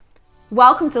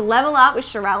Welcome to Level Up with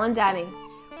Sharelle and Danny.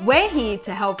 We're here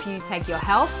to help you take your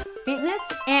health, fitness,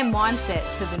 and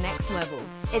mindset to the next level.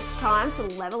 It's time to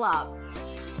level up.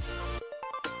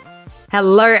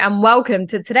 Hello and welcome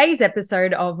to today's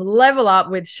episode of Level Up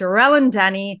with Sharelle and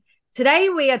Danny. Today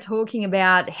we are talking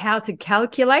about how to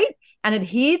calculate and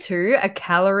adhere to a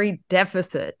calorie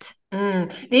deficit.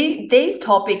 These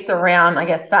topics around,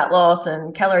 fat loss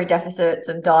and calorie deficits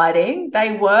and dieting,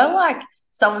 they were like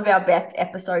some of our best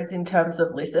episodes in terms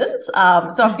of listens. So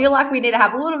I feel like we need to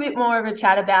have a little bit more of a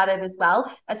chat about it as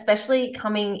well, especially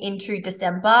coming into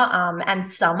December and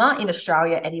summer in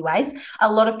Australia anyways. A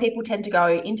lot of people tend to go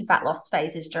into fat loss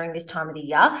phases during this time of the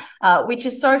year, which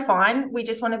is so fine. We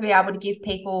just want to be able to give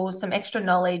people some extra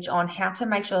knowledge on how to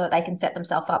make sure that they can set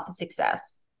themselves up for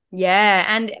success. Yeah,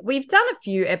 and we've done a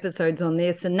few episodes on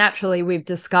this, and naturally we've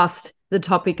discussed the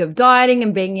topic of dieting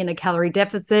and being in a calorie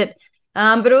deficit.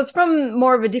 But it was from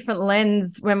more of a different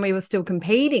lens when we were still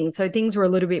competing. So things were a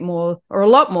little bit more, or a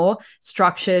lot more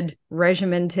structured,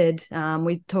 regimented.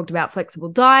 We talked about flexible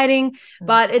dieting,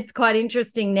 but it's quite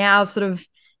interesting now, sort of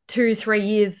 2-3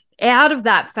 years out of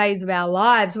that phase of our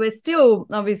lives. We're still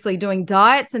obviously doing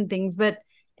diets and things, but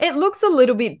it looks a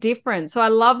little bit different. So I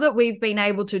love that we've been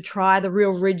able to try the real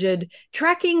rigid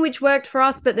tracking, which worked for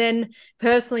us. But then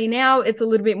personally now it's a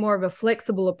little bit more of a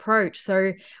flexible approach.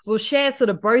 So we'll share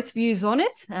sort of both views on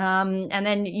it. And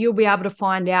then you'll be able to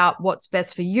find out what's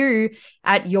best for you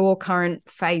at your current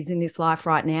phase in this life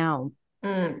right now.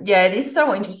 Yeah, it is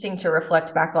so interesting to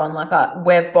reflect back on.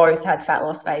 We've both had fat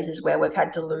loss phases where we've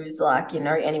had to lose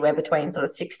anywhere between sort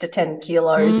of 6 to 10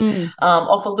 kilos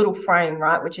off a little frame,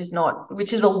 right? Which is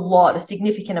a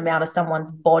significant amount of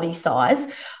someone's body size.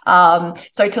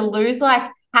 So to lose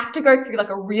have to go through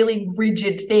a really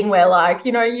rigid thing where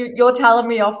you're telling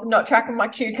me off for not tracking my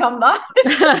cucumber.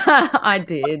 I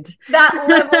did. That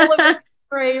level of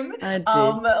extreme. I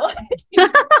did.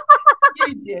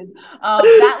 You did.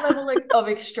 That level of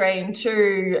extreme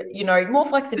to, more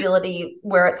flexibility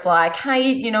where it's like,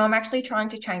 hey, I'm actually trying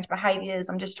to change behaviors.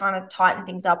 I'm just trying to tighten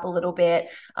things up a little bit,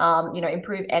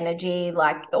 improve energy,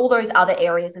 all those other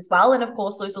areas as well. And of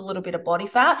course, lose a little bit of body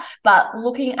fat, but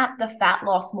looking at the fat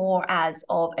loss more as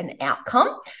of an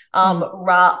outcome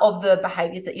of the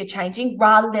behaviors that you're changing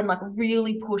rather than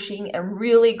really pushing and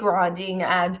really grinding.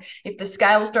 And if the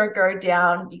scales don't go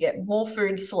down, you get more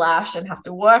food slashed and have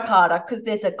to work harder because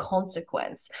there's a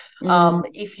consequence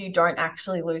if you don't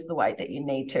actually lose the weight that you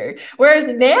need to. Whereas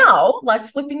now,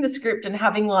 flipping the script and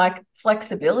having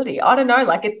flexibility, I don't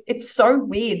know, it's so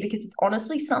weird because it's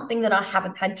honestly something that I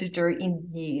haven't had to do in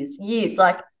years,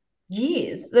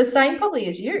 the same probably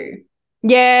as you.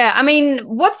 Yeah, I mean,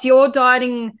 what's your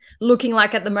dieting looking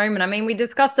like at the moment? I mean, we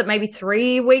discussed it maybe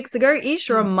 3 weeks ago-ish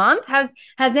or a month. Has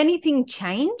anything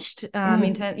changed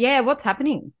in terms? Yeah, what's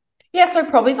happening? Yeah, so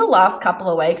probably the last couple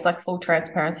of weeks, full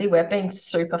transparency, we've been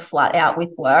super flat out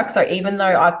with work. So even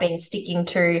though I've been sticking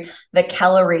to the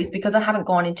calories because I haven't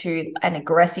gone into an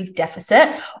aggressive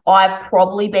deficit, I've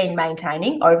probably been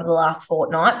maintaining over the last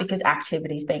fortnight because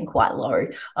activity's been quite low.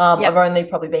 I've only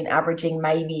probably been averaging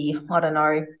maybe,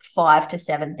 5,000 to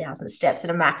 7,000 steps at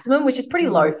a maximum, which is pretty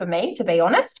low for me, to be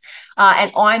honest.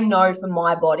 And I know for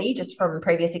my body, just from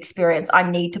previous experience, I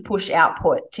need to push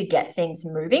output to get things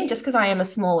moving just because I am a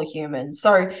smaller human.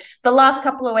 So the last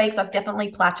couple of weeks, I've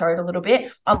definitely plateaued a little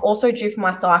bit. I'm also due for my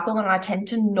cycle and I tend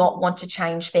to not want to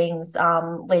change things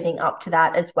leading up to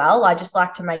that as well. I just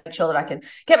like to make sure that I can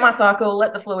get my cycle,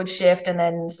 let the fluid shift and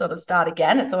then sort of start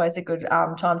again. It's always a good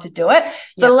time to do it.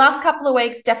 So the last couple of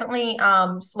weeks definitely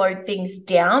slowed things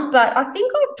down, but I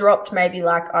think I've dropped maybe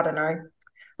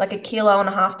a kilo and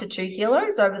a half to 2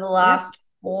 kilos over the last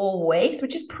 4 weeks,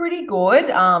 which is pretty good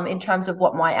in terms of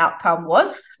what my outcome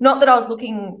was. Not that I was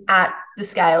looking at the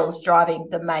scales driving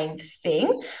the main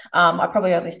thing. I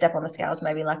probably only step on the scales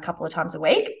maybe a couple of times a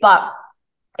week, but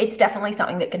it's definitely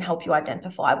something that can help you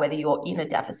identify whether you're in a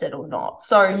deficit or not.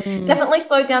 So definitely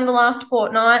slowed down the last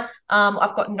fortnight.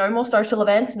 I've got no more social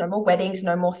events, no more weddings,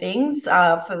 no more things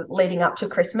for leading up to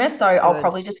Christmas. So I'll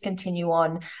probably just continue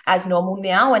on as normal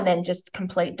now and then just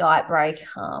complete diet break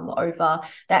over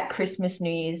that Christmas, New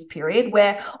Year's period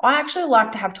where I actually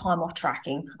like to have time off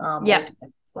tracking as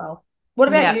well. What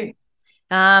about you?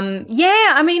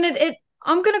 I mean,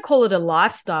 I'm going to call it a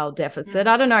lifestyle deficit.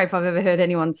 I don't know if I've ever heard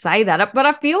anyone say that, but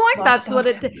I feel like that's what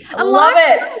it is. I love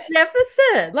it.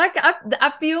 Deficit.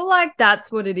 I feel like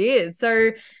that's what it is. So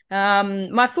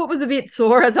my foot was a bit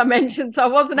sore, as I mentioned, so I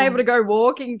wasn't able to go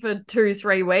walking for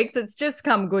 2-3 weeks. It's just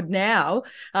come good now.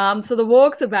 So the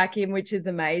walks are back in, which is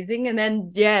amazing. And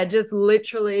then, just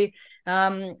literally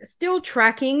still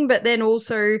tracking, but then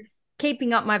also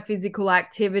keeping up my physical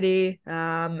activity,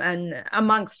 and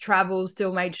amongst travel,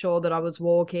 still made sure that I was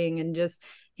walking and just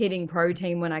hitting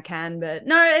protein when I can. But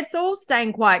no, it's all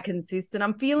staying quite consistent.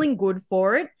 I'm feeling good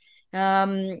for it.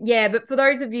 But for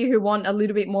those of you who want a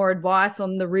little bit more advice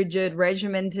on the rigid,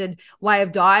 regimented way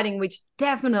of dieting, which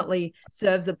definitely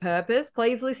serves a purpose,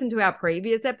 please listen to our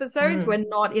previous episodes. We're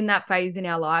not in that phase in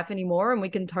our life anymore, and we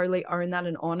can totally own that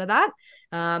and honor that.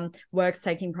 Work's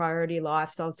taking priority,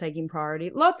 lifestyle's taking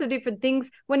priority, lots of different things.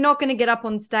 We're not going to get up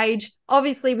on stage.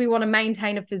 Obviously, we want to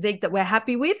maintain a physique that we're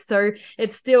happy with. So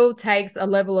it still takes a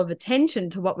level of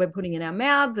attention to what we're putting in our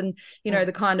mouths and,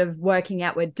 the kind of working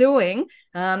out we're doing.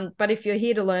 But if you're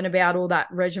here to learn about all that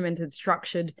regimented,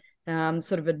 structured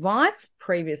sort of advice,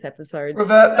 previous episodes.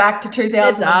 Revert back to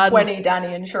 2020,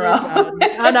 Dani and Shira.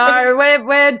 I know,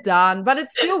 we're done, but it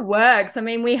still works. I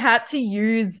mean, we had to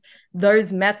use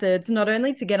those methods not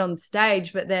only to get on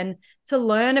stage, but then to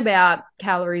learn about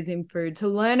calories in food, to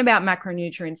learn about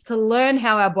macronutrients, to learn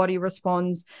how our body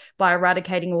responds by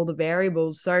eradicating all the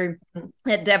variables. So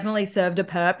it definitely served a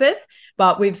purpose,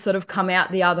 but we've sort of come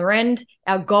out the other end.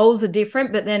 Our goals are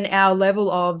different, but then our level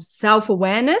of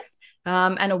self-awareness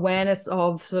and awareness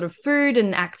of sort of food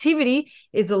and activity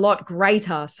is a lot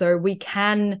greater. So we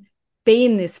can be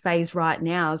in this phase right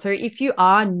now. So if you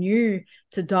are new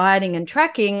to dieting and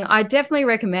tracking, I definitely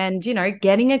recommend,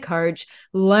 getting a coach,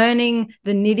 learning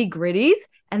the nitty-gritties,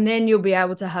 and then you'll be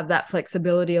able to have that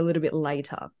flexibility a little bit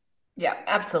later. Yeah,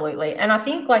 absolutely. And I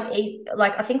think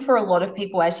I think for a lot of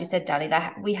people, as you said, Dani,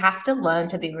 that we have to learn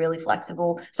to be really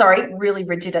really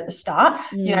rigid at the start,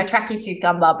 track your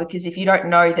cucumber, because if you don't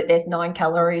know that there's 9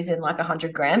 calories in like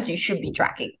 100 grams, you should be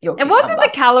tracking your cucumber. It wasn't the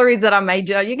calories that I made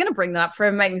you. You're going to bring that up for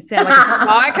and make me sound like a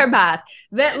psychopath.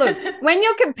 But look, when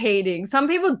you're competing, some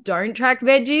people don't track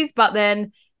veggies, but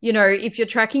then if you're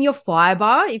tracking your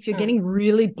fiber, if you're getting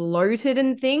really bloated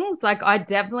and things, like I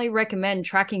definitely recommend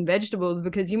tracking vegetables,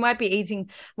 because you might be eating.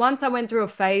 Once I went through a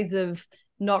phase of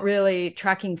not really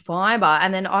tracking fiber,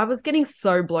 and then I was getting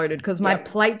so bloated because my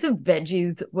plates of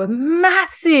veggies were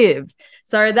massive.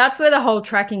 So that's where the whole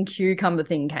tracking cucumber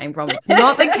thing came from. It's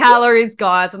not the calories,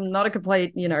 guys. I'm not a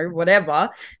complete,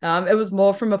 whatever. It was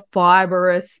more from a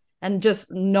fibrous and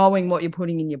just knowing what you're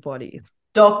putting in your body.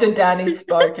 Dr. Dani's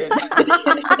spoken.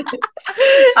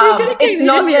 It's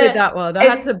not me with that one. I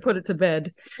had to put it to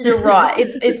bed. You're right.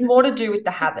 It's more to do with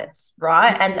the habits,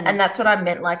 right? And that's what I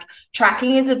meant. Like,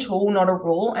 tracking is a tool, not a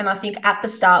rule. And I think at the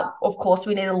start, of course,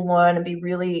 we need to learn and be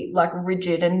really like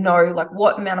rigid and know like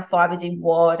what amount of fiber is in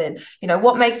what, and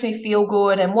what makes me feel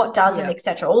good and what doesn't,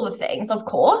 etc. All the things, of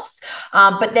course.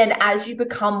 But then as you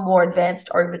become more advanced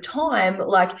over time,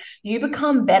 like you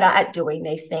become better at doing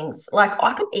these things. Like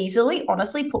I could easily, honestly,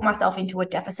 put myself into a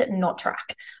deficit and not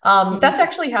track. That's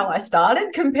actually how I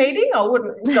started competing. I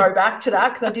wouldn't go back to that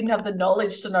because I didn't have the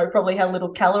knowledge to know probably how little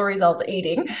calories I was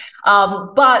eating.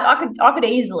 But I could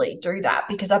easily do that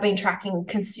because I've been tracking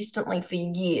consistently for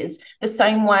years, the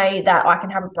same way that I can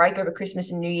have a break over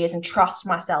Christmas and New Year's and trust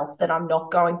myself that I'm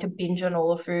not going to binge on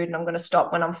all the food and I'm going to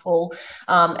stop when I'm full.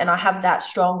 And I have that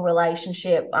strong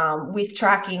relationship with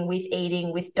tracking, with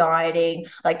eating, with dieting.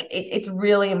 Like it's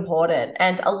really important.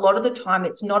 And a lot of the time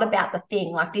it's not about the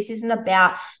thing. Like this isn't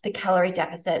about the calorie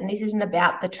deficit and this isn't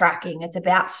about the tracking. It's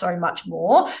about so much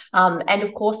more. And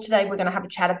of course, today we're going to have a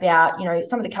chat about,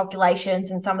 some of the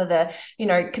calculations and some of the,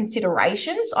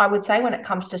 considerations, I would say, when it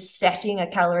comes to setting a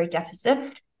calorie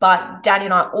deficit. But Dani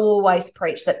and I always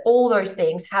preach that all those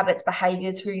things, habits,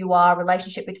 behaviors, who you are,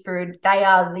 relationship with food, they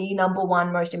are the number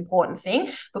one most important thing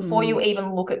before you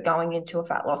even look at going into a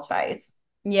fat loss phase.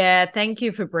 Yeah, thank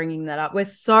you for bringing that up. We're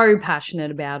so passionate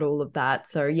about all of that.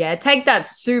 So yeah, take that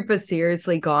super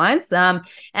seriously, guys.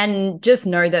 And just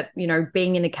know that,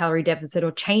 being in a calorie deficit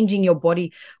or changing your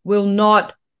body will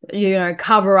not,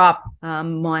 cover up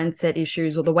mindset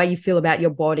issues or the way you feel about your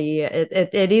body.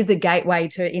 It is a gateway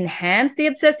to enhance the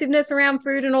obsessiveness around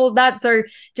food and all of that. So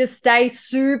just stay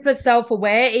super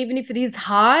self-aware, even if it is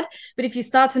hard. But if you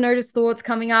start to notice thoughts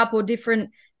coming up or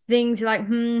different things, you're like,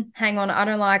 hang on, I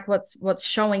don't like what's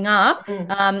showing up.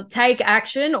 Take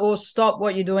action or stop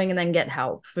what you're doing and then get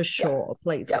help for sure.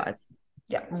 Please, guys.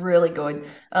 Yeah, really good.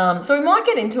 So we might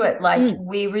get into it. Like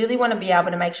we really want to be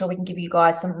able to make sure we can give you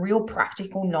guys some real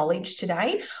practical knowledge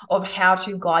today of how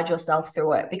to guide yourself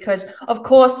through it. Because of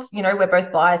course, we're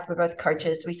both biased, we're both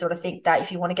coaches. We sort of think that if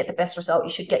you want to get the best result, you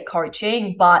should get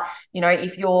coaching. But,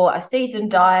 if you're a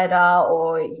seasoned dieter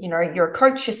or, you're a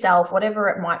coach yourself, whatever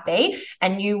it might be,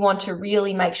 and you want to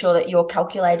really make sure that you're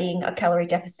calculating a calorie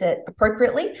deficit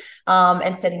appropriately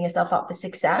and setting yourself up for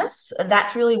success,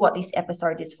 that's really what this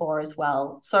episode is for as well.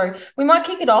 well. So we might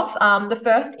kick it off. The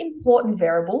first important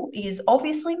variable is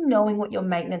obviously knowing what your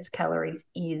maintenance calories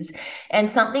is, and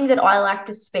something that I like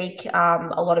to speak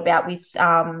a lot about with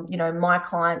my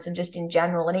clients and just in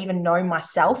general, and even know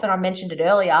myself, and I mentioned it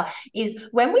earlier, is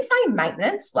when we say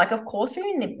maintenance, like of course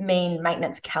we mean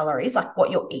maintenance calories, like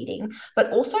what you're eating,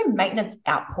 but also maintenance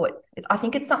output. I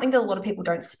think it's something that a lot of people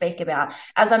don't speak about.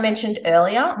 As I mentioned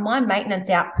earlier, my maintenance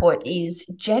output is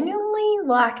genuinely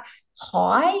like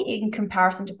high in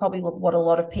comparison to probably what a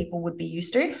lot of people would be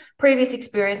used to. Previous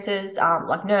experiences,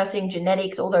 like nursing,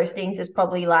 genetics, all those things is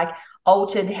probably like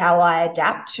altered how I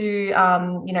adapt to,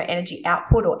 energy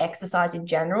output or exercise in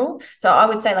general. So I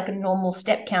would say like a normal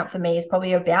step count for me is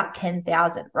probably about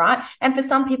 10,000, right? And for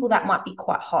some people that might be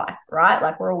quite high, right?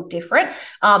 Like we're all different.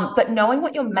 But knowing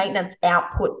what your maintenance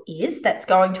output is that's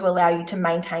going to allow you to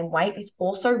maintain weight is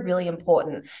also really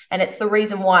important. And it's the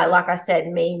reason why, like I said,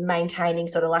 me maintaining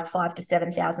sort of like 5,000 to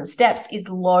 7,000 steps is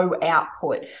low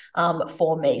output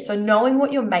for me. So knowing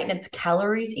what your maintenance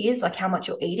calories is, like how much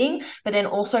you're eating, but then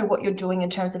also what you're doing in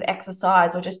terms of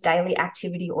exercise or just daily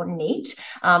activity or NEAT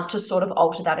to sort of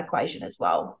alter that equation as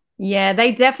well. Yeah,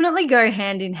 they definitely go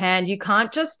hand in hand. You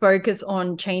can't just focus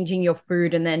on changing your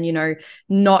food and then,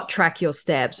 not track your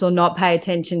steps or not pay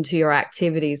attention to your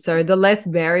activities. So the less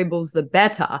variables, the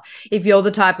better. If you're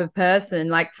the type of person,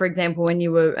 like, for example, when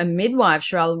you were a midwife,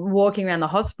 Sharelle, walking around the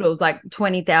hospitals, like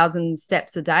 20,000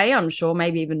 steps a day, I'm sure,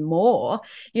 maybe even more,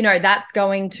 that's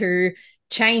going to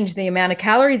change the amount of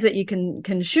calories that you can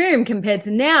consume compared to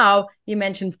now. You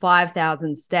mentioned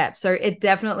 5,000 steps. So it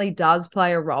definitely does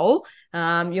play a role.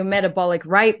 Your metabolic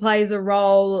rate plays a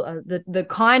role. The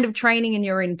kind of training and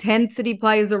your intensity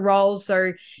plays a role.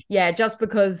 So yeah, just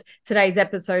because today's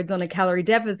episode's on a calorie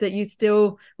deficit,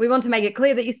 we want to make it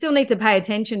clear that you still need to pay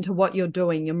attention to what you're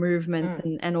doing, your movements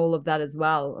and all of that as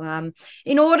well.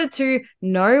 In order to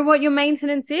know what your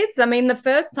maintenance is, I mean, the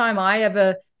first time I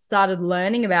ever started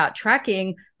learning about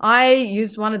tracking, I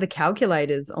used one of the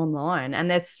calculators online,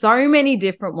 and there's so many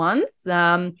different ones.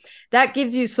 That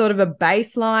gives you sort of a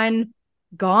baseline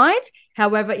guide.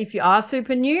 However, if you are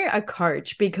super new, a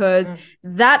coach, because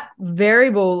that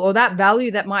variable or that value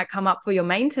that might come up for your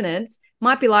maintenance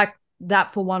might be like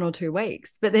that for 1 or 2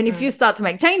 weeks. But then if you start to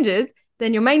make changes,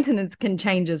 then your maintenance can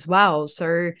change as well.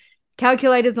 So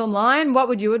calculators online, what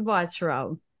would you advise,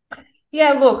 Sharelle?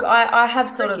 Yeah, look, I have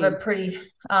sort of a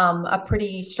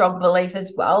pretty strong belief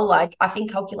as well. Like, I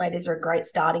think calculators are a great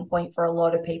starting point for a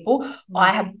lot of people.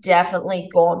 I have definitely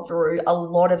gone through a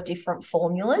lot of different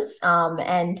formulas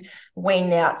and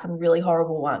weaned out some really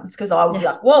horrible ones, because I would be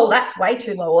like, whoa, that's way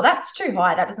too low, or that's too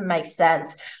high. That doesn't make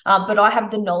sense. But I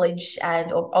have the knowledge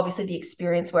and obviously the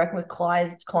experience working with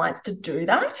clients to do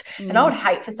that. And I would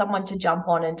hate for someone to jump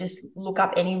on and just look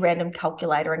up any random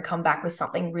calculator and come back with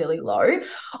something really low.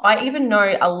 I even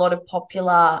know a lot of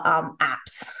popular apps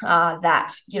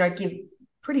that give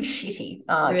pretty shitty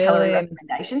calorie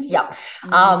recommendations. Yep.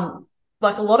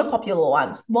 Like a lot of popular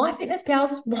ones. MyFitnessPal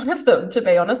is one of them, to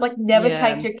be honest. Like, never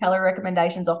take your calorie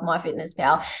recommendations off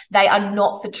MyFitnessPal. They are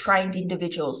not for trained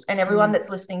individuals. And everyone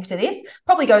that's listening to this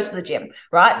probably goes to the gym,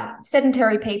 right?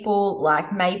 Sedentary people,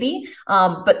 like, maybe.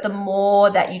 But the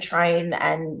more that you train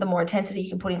and the more intensity you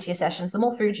can put into your sessions, the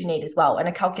more food you need as well. And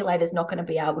a calculator is not going to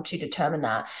be able to determine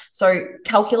that. So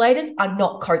calculators are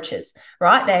not coaches,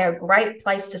 right? They are a great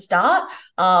place to start.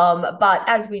 But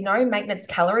as we know, maintenance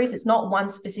calories, it's not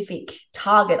one specific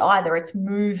target either. It's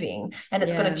moving, and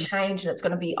it's going to change, and it's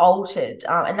going to be altered,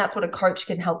 and that's what a coach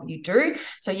can help you do.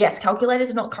 So yes,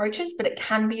 calculators are not coaches, but it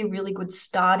can be a really good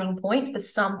starting point for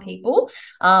some people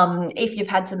if you've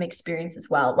had some experience as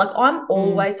well. Like, I'm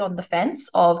always on the fence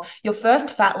of your first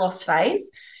fat loss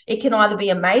phase. It can either be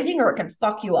amazing or it can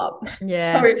fuck you up.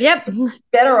 So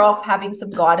better off having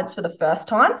some guidance for the first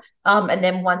time. And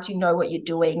then once you know what you're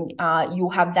doing,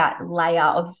 you'll have that layer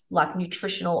of like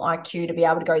nutritional IQ to be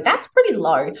able to go, that's pretty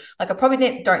low. Like, I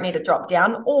probably don't need to drop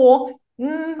down, or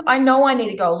I know I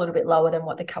need to go a little bit lower than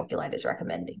what the calculator is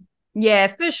recommending. Yeah,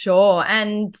 for sure.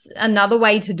 And another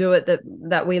way to do it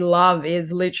that we love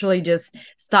is literally just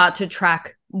start to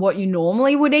track what you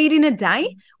normally would eat in a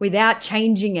day without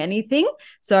changing anything.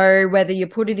 So whether you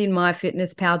put it in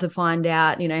MyFitnessPal to find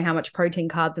out, how much protein,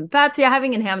 carbs, and fats you're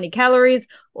having and how many calories,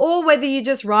 or whether you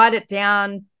just write it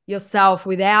down yourself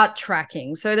without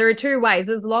tracking. So there are 2 ways.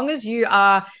 As long as you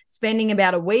are spending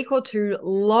about a week or 2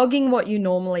 logging what you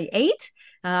normally eat,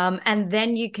 and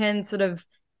then you can sort of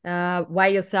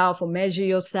weigh yourself or measure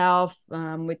yourself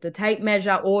with the tape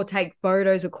measure, or take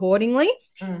photos accordingly.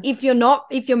 If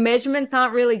your measurements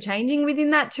aren't really changing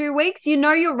within that 2 weeks,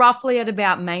 you're roughly at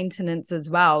about maintenance as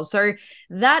well. So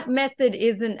that method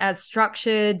isn't as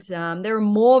structured. There are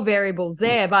more variables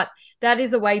there, but that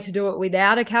is a way to do it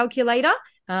without a calculator.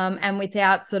 And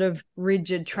without sort of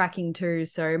rigid tracking too.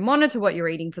 So monitor what you're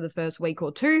eating for the first week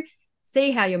or two,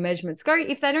 see how your measurements go.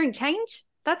 If they don't change,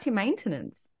 that's your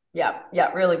maintenance. Yeah,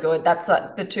 really good. That's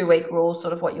like the 2-week rule,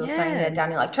 sort of what you're saying there,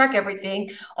 Danny. Like, track everything.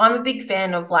 I'm a big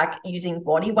fan of like using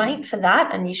body weight for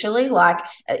that initially. Like,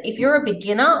 if you're a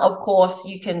beginner, of course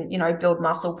you can, build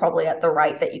muscle probably at the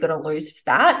rate that you're going to lose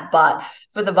fat. But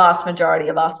for the vast majority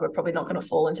of us, we're probably not going to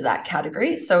fall into that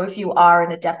category. So if you are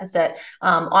in a deficit,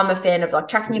 I'm a fan of like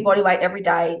tracking your body weight every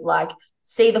day, like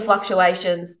see the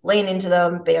fluctuations, lean into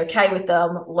them, be okay with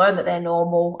them, learn that they're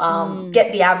normal,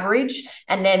 get the average,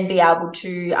 and then be able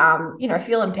to,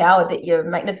 feel empowered that your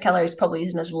maintenance calories probably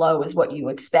isn't as low as what you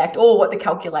expect or what the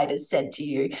calculators said to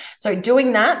you. So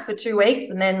doing that for 2 weeks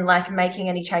and then like making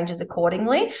any changes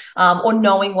accordingly, or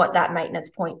knowing what that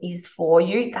maintenance point is for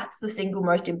you, that's the single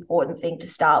most important thing to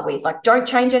start with. Like, don't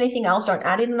change anything else. Don't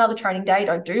add in another training day.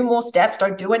 Don't do more steps.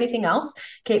 Don't do anything else.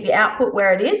 Keep your output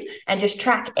where it is and just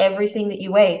track everything that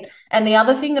you eat. And the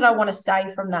other thing that I want to say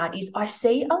from that is I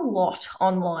see a lot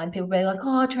online, people being like,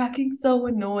 oh, tracking's so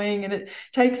annoying and it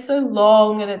takes so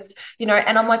long, and it's, and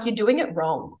I'm like, you're doing it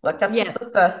wrong. Like, that's just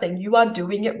the first thing. You are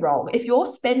doing it wrong. If you're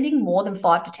spending more than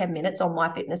 5 to 10 minutes on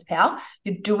MyFitnessPal,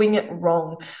 you're doing it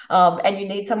wrong. And you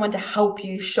need someone to help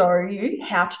you, show you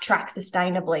how to track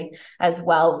sustainably as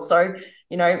well. So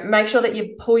make sure that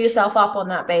you pull yourself up on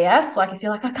that BS. Like, if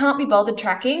you're like, I can't be bothered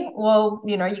tracking, well,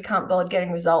 you can't bother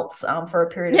getting results for a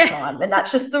period of time. And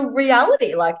that's just the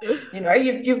reality. Like,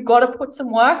 you've got to put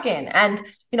some work in. And,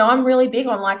 I'm really big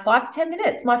on like 5 to 10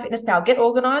 minutes, MyFitnessPal, get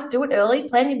organized, do it early,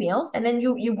 plan your meals, and then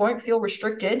you won't feel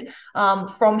restricted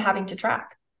from having to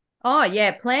track. Oh,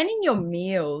 yeah. Planning your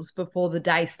meals before the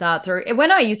day starts. Or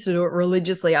when I used to do it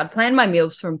religiously, I'd plan my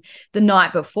meals from the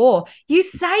night before. You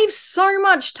save so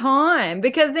much time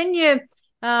because then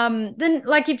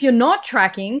like if you're not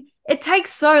tracking, it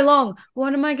takes so long.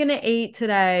 What am I going to eat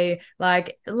today?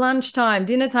 Like lunchtime,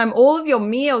 dinner time, all of your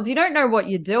meals. You don't know what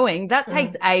you're doing. That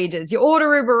takes ages. You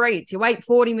order Uber Eats, you wait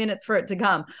 40 minutes for it to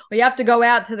come, or you have to go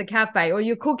out to the cafe, or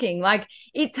you're cooking. Like,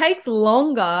 it takes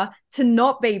longer to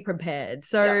not be prepared.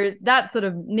 So that sort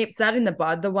of nips that in the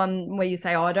bud, the one where you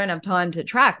say, oh, I don't have time to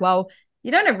track. Well,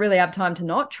 you don't really have time to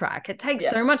not track. It takes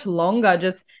so much longer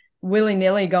just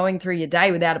willy-nilly going through your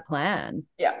day without a plan.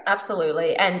 Yeah,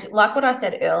 absolutely. And like what I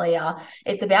said earlier,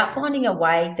 it's about finding a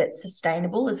way that's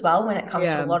sustainable as well when it comes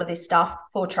to a lot of this stuff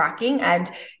for tracking. And,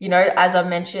 as I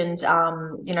mentioned,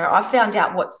 I found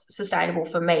out what's sustainable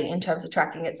for me in terms of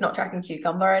tracking. It's not tracking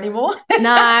cucumber anymore.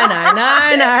 No. All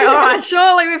right,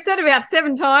 surely we've said about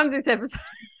 7 times this episode.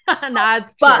 No,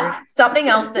 it's true. But something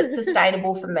else that's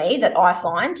sustainable for me that I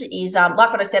find is, like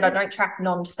what I said, I don't track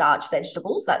non-starch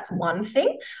vegetables. That's one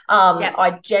thing.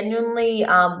 I genuinely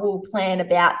will plan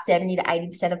about 70 to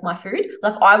 80% of my food.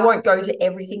 Like, I won't go to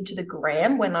everything to the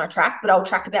gram when I track, but I'll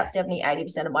track about 70,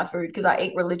 80% of my food because I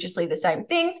eat religiously the same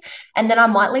things. And then I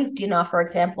might leave dinner, for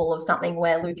example, of something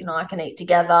where Luke and I can eat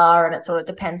together, and it sort of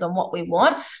depends on what we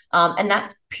want. And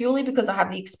that's purely because I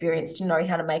have the experience to know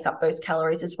how to make up those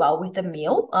calories as well with the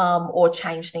meal. Or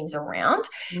change things around.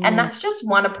 And that's just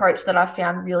one approach that I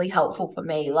found really helpful for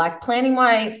me, like planning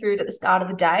my food at the start of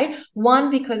the day. One,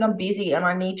 because I'm busy and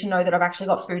I need to know that I've actually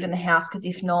got food in the house, because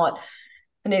if not,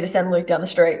 I need to send Luke down the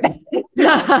street.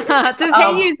 Does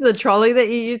he use the trolley that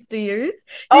you used to use?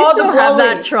 Do you still have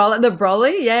that trolley, the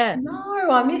brolly? Yeah. No,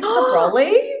 I miss the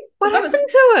brolly. What happened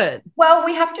to it? Well,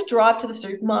 we have to drive to the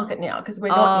supermarket now because we're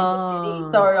not in the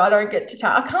city. So I don't get to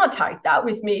I can't take that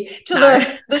with me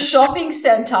to the shopping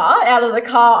centre out of the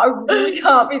car. I really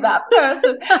can't be that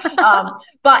person.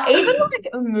 But even like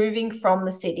moving from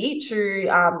the city to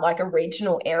like a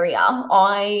regional area,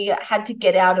 I had to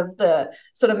get out of the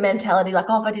sort of mentality like,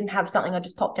 oh, if I didn't have something, I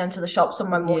just pop down to the shops on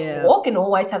my morning walk and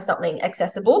always have something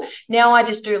accessible. Now I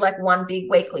just do like one big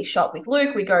weekly shop with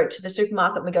Luke. We go to the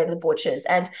supermarket and we go to the butcher's,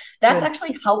 and that's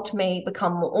actually helped me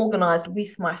become more organized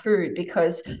with my food,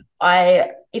 because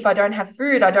if I don't have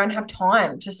food, I don't have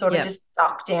time to sort of just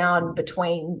duck down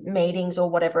between meetings or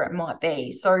whatever it might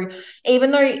be. So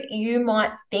even though you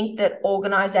might think that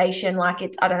organization, like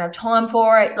I don't have time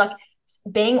for it, like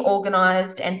being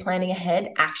organized and planning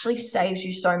ahead actually saves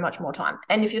you so much more time.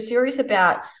 And if you're serious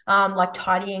about like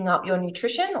tidying up your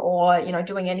nutrition or,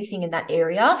 doing anything in that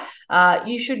area,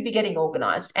 you should be getting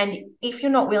organized. And if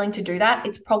you're not willing to do that,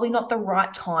 it's probably not the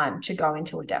right time to go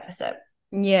into a deficit.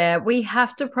 Yeah, we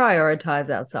have to prioritize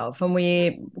ourselves, and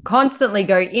we constantly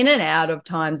go in and out of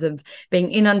times of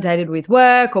being inundated with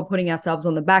work or putting ourselves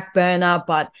on the back burner,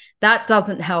 but that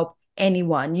doesn't help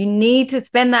anyone. You need to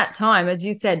spend that time, as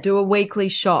you said, do a weekly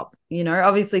shop.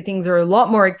 Obviously things are a lot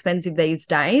more expensive these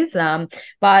days,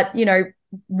 but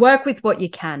work with what you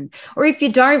can. Or if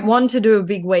you don't want to do a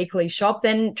big weekly shop,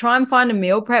 then try and find a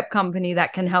meal prep company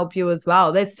that can help you as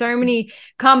well. There's so many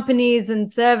companies and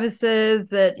services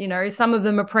that, some of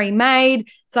them are pre-made,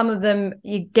 some of them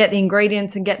you get the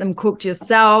ingredients and get them cooked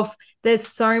yourself. There's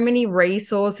so many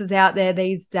resources out there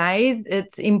these days.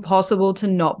 It's impossible to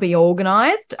not be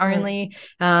organized, only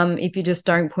if you just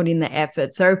don't put in the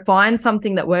effort. So find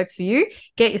something that works for you,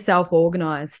 get yourself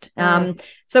organized.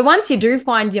 So once you do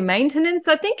find your maintenance,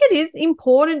 I think it is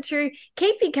important to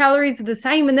keep your calories the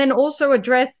same, and then also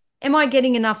address, am I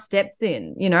getting enough steps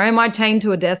in? Am I chained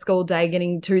to a desk all day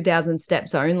getting 2,000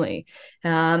 steps only?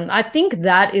 I think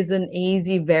that is an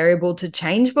easy variable to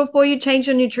change before you change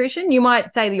your nutrition. You might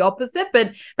say the opposite,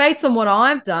 but based on what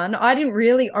I've done, I didn't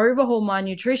really overhaul my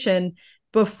nutrition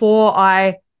before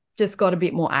I just got a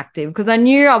bit more active, because I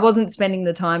knew I wasn't spending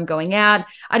the time going out.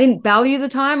 I didn't value the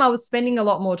time. I was spending a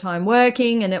lot more time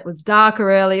working, and it was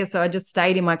darker earlier, so I just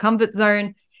stayed in my comfort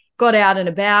zone, got out and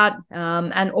about,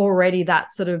 and already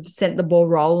that sort of sent the ball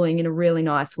rolling in a really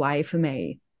nice way for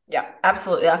me. Yeah,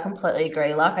 absolutely. I completely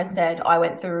agree. Like I said, I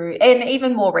went through, and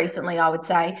even more recently, I would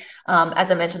say,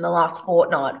 as I mentioned, the last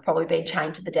fortnight, probably been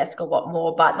chained to the desk a lot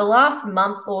more. But the last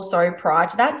month or so prior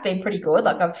to that, it's been pretty good.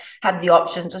 Like I've had the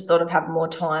option to sort of have more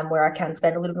time where I can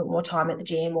spend a little bit more time at the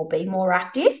gym or be more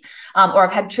active. Or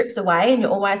I've had trips away, and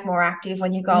you're always more active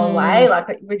when you go away,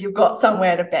 like when you've got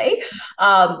somewhere to be.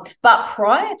 But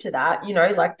prior to that,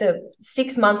 like the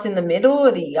 6 months in the middle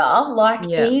of the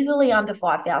year, easily under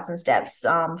 5,000 steps.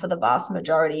 For the vast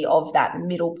majority of that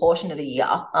middle portion of the year.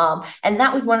 And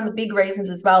that was one of the big reasons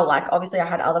as well. Like, obviously, I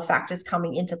had other factors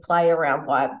coming into play around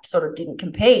why I sort of didn't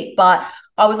compete. But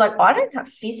I was like, I don't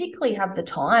physically have the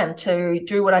time to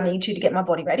do what I need to get my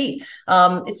body ready.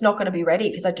 It's not going to be ready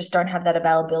because I just don't have that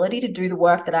availability to do the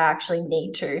work that I actually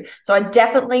need to. So I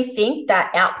definitely think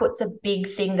that output's a big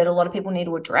thing that a lot of people need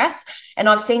to address. And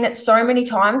I've seen it so many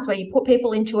times where you put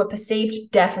people into a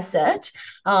perceived deficit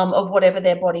of whatever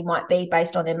their body might be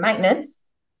based on their maintenance,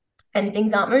 and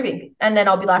things aren't moving. And then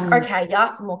I'll be like, okay, you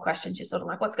ask some more questions. You're sort of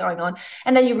like, what's going on?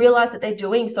 And then you realize that they're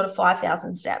doing sort of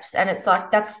 5,000 steps. And it's like,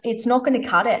 it's not going to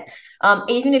cut it.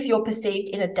 Even if you're perceived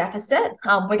in a deficit,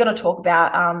 we're going to talk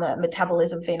about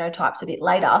metabolism phenotypes a bit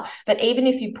later. But even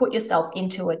if you put yourself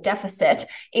into a deficit,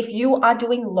 if you are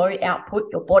doing low output,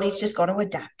 your body's just going to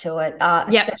adapt to it,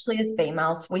 especially as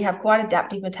females. We have quite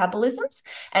adaptive metabolisms.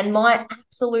 And my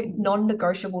absolute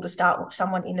non-negotiable to start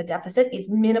someone in a deficit is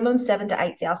minimum 7,000 to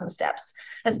 8,000 steps.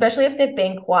 Especially if they've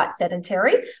been quite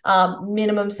sedentary,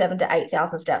 minimum 7,000 to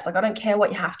 8,000 steps. Like, I don't care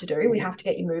what you have to do. We have to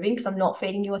get you moving, because I'm not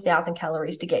feeding you 1,000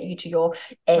 calories to get you to your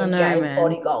end game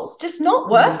body goals. Just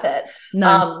not worth it.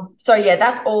 No. So yeah,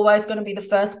 that's always going to be the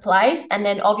first place. And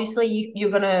then obviously you're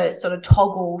going to sort of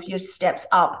toggle your steps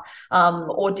up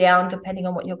or down, depending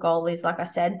on what your goal is, like I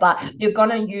said, but you're going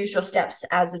to use your steps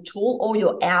as a tool, or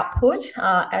your output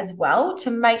as well, to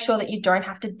make sure that you don't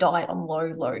have to diet on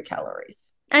low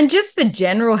calories. And just for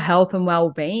general health and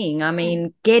well-being, I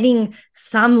mean, getting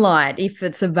sunlight if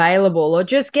it's available, or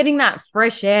just getting that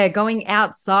fresh air, going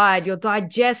outside, your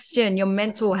digestion, your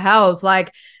mental health.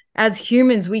 Like, as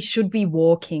humans, we should be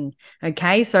walking.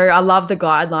 Okay. So I love the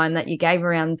guideline that you gave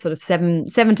around sort of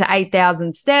 7,000 to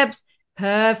 8,000 steps.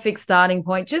 Perfect starting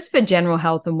point just for general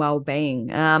health and well-being.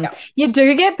 You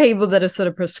do get people that are sort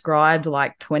of prescribed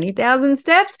like 20,000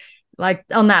 steps. Like,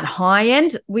 on that high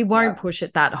end, we won't push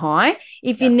it that high.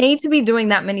 If you need to be doing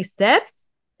that many steps,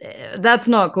 that's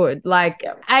not good. Like,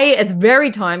 A, it's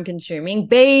very time consuming.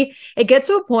 B, it gets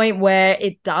to a point where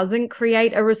it doesn't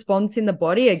create a response in the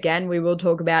body. Again, we will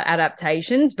talk about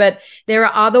adaptations, but there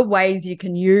are other ways you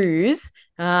can use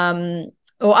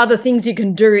or other things you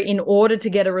can do in order to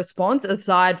get a response,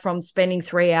 aside from spending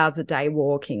 3 hours a day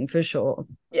walking, for sure.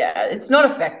 Yeah, it's not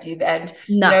effective. And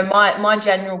my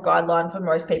general guideline for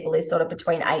most people is sort of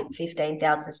between 8,000 and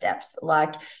 15,000 steps.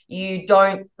 Like, you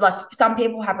don't, like, some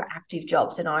people have active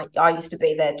jobs, and I used to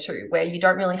be there too, where you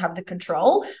don't really have the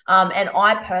control. And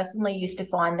I personally used to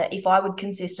find that if I would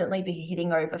consistently be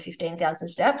hitting over 15,000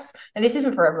 steps, and this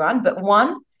isn't for everyone, but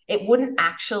one, it wouldn't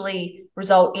actually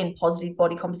result in positive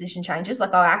body composition changes.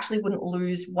 Like, I actually wouldn't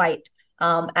lose weight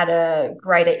at a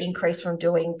greater increase from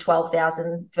doing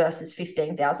 12,000 versus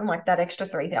 15,000. Like that extra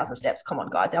 3,000 steps. Come on,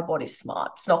 guys, our body's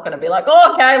smart. It's not going to be like,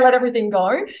 oh, okay, let everything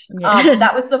go. Yeah.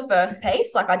 That was the first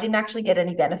piece. Like I didn't actually get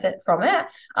any benefit from it.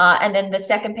 And then the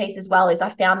second piece as well is I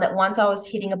found that once I was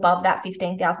hitting above that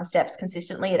 15,000 steps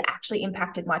consistently, it actually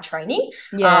impacted my training,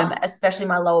 especially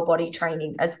my lower body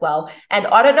training as well. And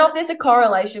I don't know if there's a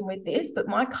correlation with this, but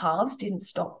my calves didn't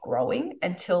stop growing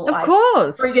until I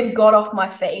freaking got off my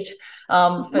feet.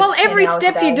 Well, every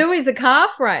step you do is a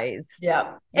calf raise.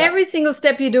 Yeah. Every single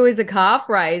step you do is a calf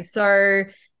raise. So,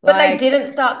 but they didn't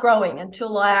start growing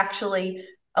until I actually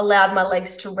allowed my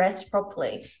legs to rest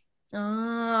properly.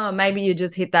 Oh, maybe you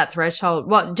just hit that threshold.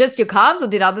 What, just your calves, or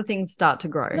did other things start to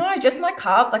grow? No, just my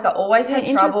calves. Like I always had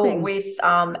trouble with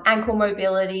ankle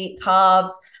mobility,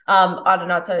 calves. I don't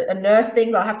know, it's a nurse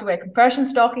thing, but I have to wear compression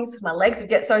stockings because my legs would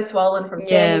get so swollen from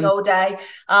standing all day.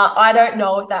 I don't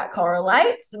know if that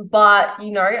correlates, but,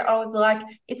 you know, I was like,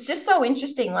 it's just so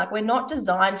interesting. Like we're not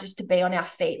designed just to be on our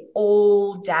feet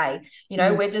all day. You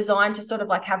know, we're designed to sort of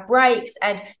like have breaks.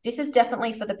 And this is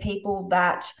definitely for the people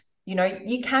that, you know,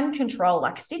 you can control,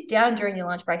 like sit down during your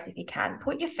lunch breaks if you can,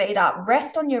 put your feet up,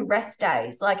 rest on your rest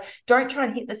days. Like don't try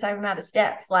and hit the same amount of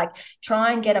steps, like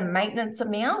try and get a maintenance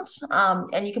amount.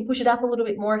 And you can push it up a little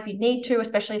bit more if you need to,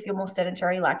 especially if you're more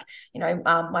sedentary, like, you know,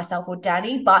 myself or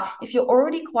Danny. But if you're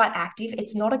already quite active,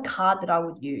 it's not a card that I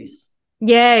would use.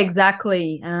 Yeah,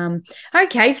 exactly.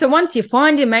 Okay, so once you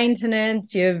find your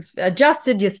maintenance, you've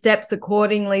adjusted your steps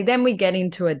accordingly, then we get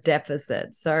into a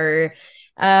deficit. So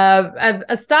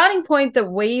a starting point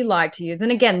that we like to use,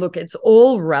 and again, look, it's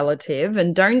all relative,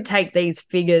 and don't take these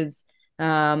figures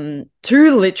too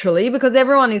literally because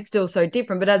everyone is still so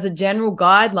different. But as a general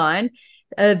guideline,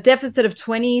 a deficit of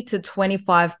 20 to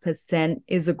 25%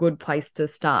 is a good place to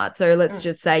start. So let's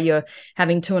just say you're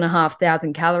having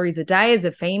 2,500 calories a day as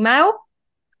a female,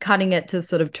 cutting it to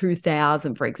sort of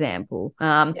 2,000, for example.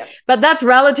 But that's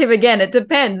relative again. It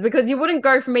depends because you wouldn't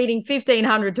go from eating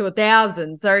 1,500 to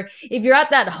 1,000. So if you're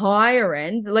at that higher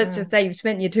end, let's just say you've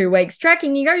spent your 2 weeks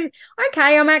tracking, you go,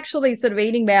 okay, I'm actually sort of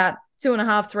eating about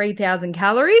 2,500, 3,000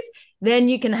 calories, then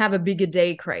you can have a bigger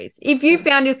decrease. If you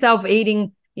found yourself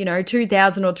eating, you know,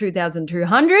 2,000 or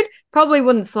 2,200, probably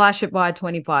wouldn't slash it by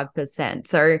 25%.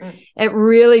 So it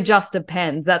really just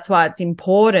depends. That's why it's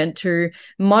important to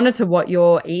monitor what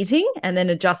you're eating and then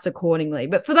adjust accordingly.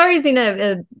 But for those in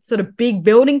a sort of big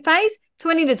building phase,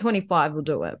 20 to 25 will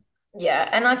do it. Yeah.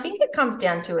 And I think it comes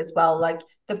down to as well, like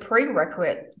the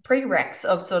prereqs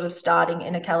of sort of starting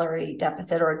in a calorie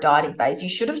deficit or a dieting phase. You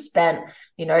should have spent,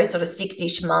 you know, sort of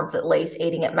 6-ish months at least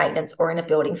eating at maintenance or in a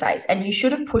building phase. And you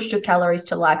should have pushed your calories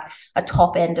to like a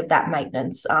top end of that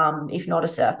maintenance, if not a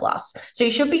surplus. So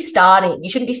you shouldn't be starting at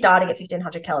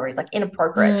 1,500 calories, like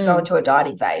inappropriate to go into a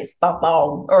dieting phase. Boom,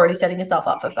 already setting yourself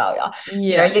up for failure. Yeah.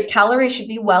 You know, your calories should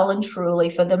be well and truly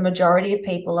for the majority of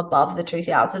people above the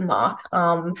 2,000 mark.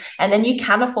 And then you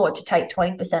can afford to take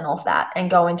 20% off that and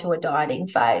go into a dieting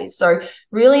phase. So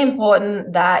really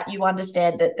important that you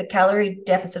understand that the calorie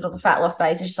deficit or the fat loss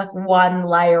phase is just like one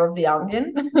layer of the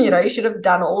onion. You know, you should have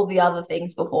done all the other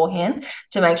things beforehand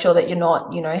to make sure that you're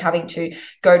not, you know, having to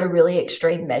go to really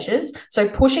extreme measures. So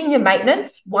pushing your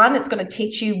maintenance, 1, it's going to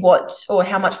teach you what or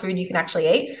how much food you can actually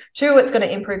eat. 2, it's going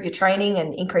to improve your training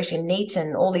and increase your NEAT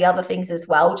and all the other things as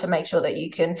well to make sure that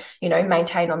you can, you know,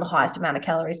 maintain on the highest amount of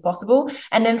calories possible.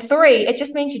 And then 3, it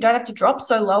just means you don't have to drop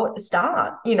so low at the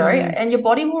start, you know, and your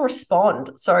body will respond.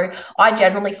 So I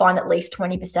generally find at least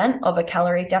 20% of a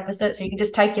calorie deficit. So you can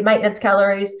just take your maintenance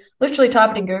calories, literally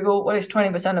type it in Google, what is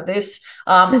 20% of this?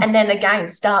 And then again,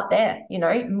 start there, you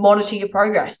know, monitor your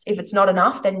progress. If it's not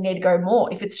enough, then you need to go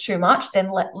more. If it's too much, then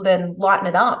lighten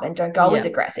it up and don't go as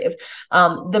aggressive.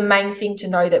 The main thing to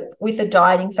know that with a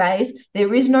dieting phase,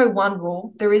 there is no one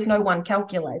rule. There is no one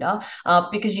calculator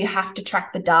because you have to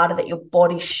track the data that your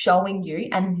body's showing you.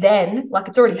 And then, like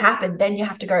it's already happened, then you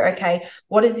have to go, okay,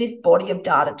 what has this body of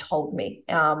data told me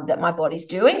that my body's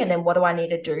doing? And then what do I need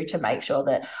to do to make sure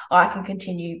that I can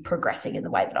continue progressing in the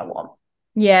way that I want?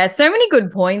 Yeah, so many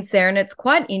good points there. And it's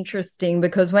quite interesting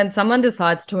because when someone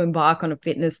decides to embark on a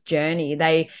fitness journey,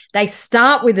 they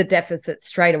start with a deficit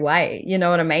straight away. You know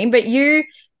what I mean? But you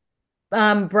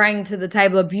bring to the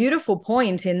table a beautiful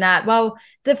point in that, well,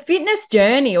 the fitness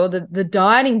journey or the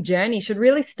dieting journey should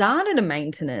really start at a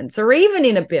maintenance or even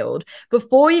in a build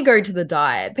before you go to the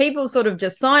diet. People sort of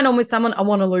just sign on with someone, I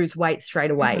want to lose weight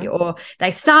straight away, or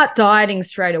they start dieting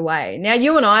straight away. Now,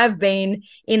 you and I have been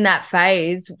in that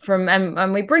phase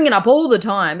and we bring it up all the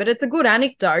time, but it's a good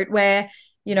anecdote where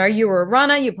you were a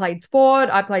runner, you played sport,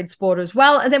 I played sport as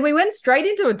well. And then we went straight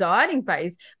into a dieting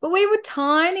phase, but we were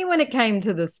tiny when it came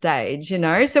to the stage,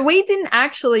 So we didn't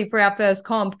actually, for our first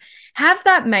comp, have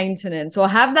that maintenance or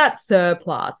have that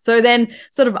surplus. So then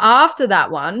sort of after that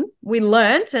one, we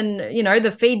learnt, and,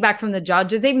 the feedback from the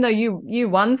judges, even though you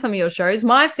won some of your shows,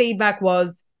 my feedback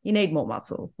was, you need more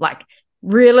muscle. Like,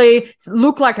 really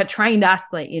look like a trained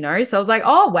athlete, So I was like,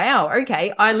 oh, wow,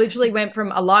 okay. I literally went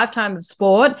from a lifetime of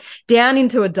sport down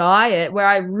into a diet where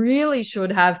I really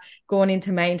should have gone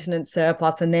into maintenance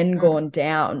surplus and then gone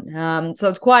down. So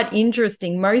it's quite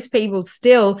interesting. Most people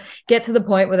still get to the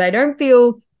point where they don't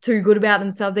feel too good about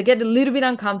themselves. They get a little bit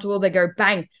uncomfortable. They go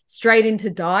bang, straight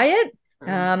into diet.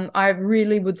 I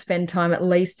really would spend time at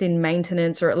least in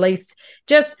maintenance, or at least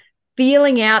just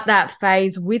feeling out that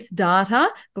phase with data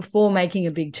before making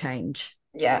a big change.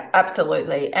 Yeah,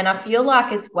 absolutely. And I feel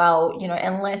like as well,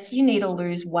 unless you need to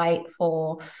lose weight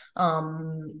for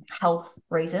health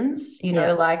reasons,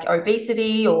 like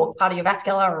obesity or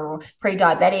cardiovascular or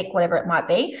pre-diabetic, whatever it might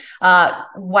be,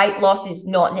 weight loss is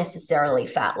not necessarily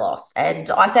fat loss. And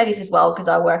I say this as well because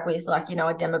I work with a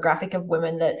demographic of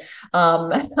women that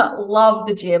love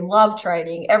the gym, love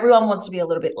training. Everyone wants to be a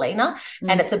little bit leaner.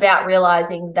 And it's about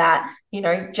realizing that,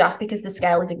 just because the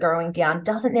scale isn't going down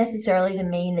doesn't necessarily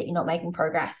mean that you're not making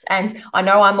progress. And I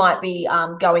know I might be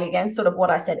going against sort of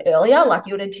what I said earlier, like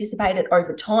you would anticipate it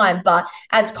over time, but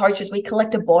as coaches, we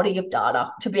collect a body of data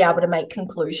to be able to make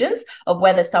conclusions of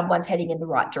whether someone's heading in the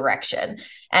right direction.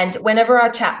 And whenever I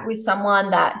chat with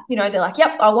someone that, they're like,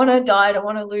 yep, I want to diet, I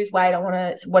want to lose weight, I want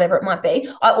to, whatever it might be,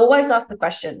 I always ask the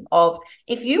question of,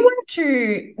 if you were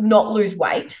to not lose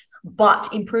weight,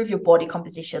 but improve your body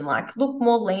composition, like look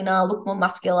more leaner, look more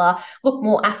muscular, look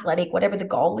more athletic, whatever the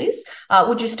goal is,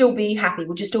 would you still be happy?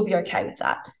 Would you still be okay with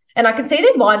that? And I can see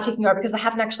their mind ticking over because they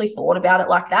haven't actually thought about it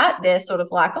like that. They're sort of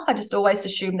like, oh, I just always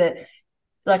assumed that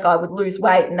like I would lose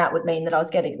weight and that would mean that I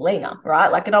was getting leaner,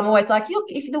 right? Like, and I'm always like, look,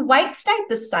 if the weight stayed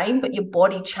the same, but your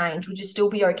body changed, would you still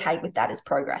be okay with that as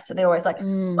progress? So they're always like,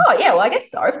 oh yeah, well, I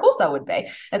guess so. Of course I would be. And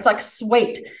it's like,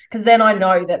 sweet. Because then I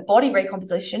know that body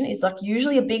recomposition is like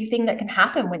usually a big thing that can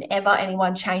happen whenever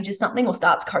anyone changes something or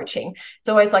starts coaching. It's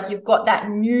always like, you've got that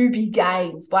newbie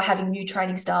gains by having new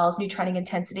training styles, new training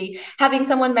intensity, having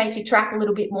someone make you track a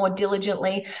little bit more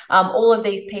diligently, all of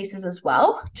these pieces as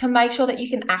well, to make sure that you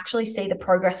can actually see the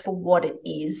progress for what it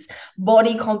is.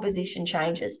 Body composition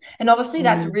changes. And obviously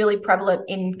that's really prevalent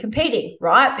in competing,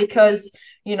 right? Because,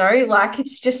 like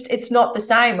it's not the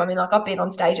same. I mean, like I've been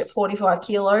on stage at 45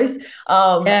 kilos.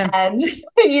 And,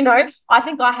 I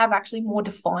think I have actually more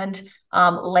defined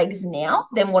legs now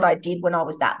than what I did when I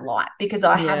was that light, because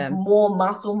I have more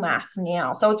muscle mass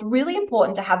now. So it's really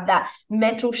important to have that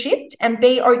mental shift and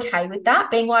be okay with that,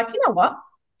 being like, you know what?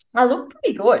 I look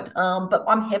pretty good, but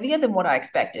I'm heavier than what I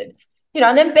expected.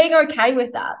 And then being okay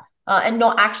with that, and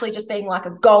not actually just being like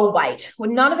a goal weight. Well,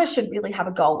 none of us should really have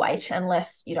a goal weight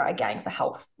unless, again, for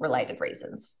health related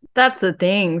reasons. That's the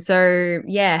thing. So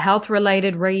yeah, health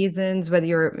related reasons, whether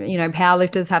you're,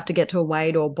 powerlifters have to get to a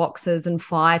weight, or boxers and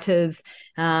fighters.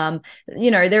 There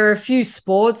are a few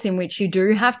sports in which you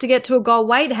do have to get to a goal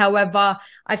weight. However,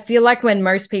 I feel like when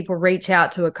most people reach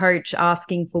out to a coach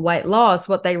asking for weight loss,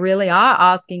 what they really are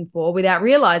asking for, without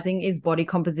realizing, is body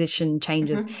composition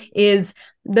changes, is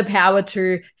the power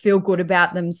to feel good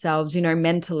about themselves,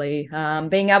 mentally,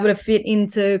 being able to fit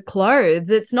into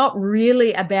clothes. It's not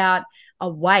really about a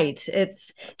weight.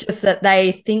 It's just that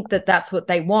they think that that's what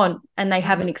they want and they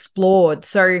haven't explored.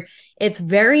 So it's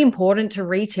very important to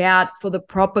reach out for the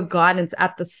proper guidance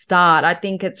at the start. I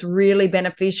think it's really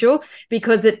beneficial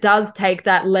because it does take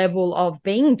that level of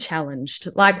being challenged,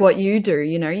 like what you do.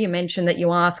 You mentioned that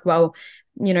you ask, well,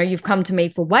 you've come to me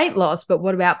for weight loss, but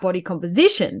what about body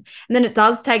composition? And then it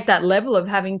does take that level of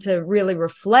having to really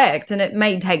reflect, and it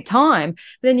may take time.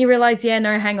 Then you realize, yeah,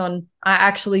 no, hang on, I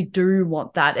actually do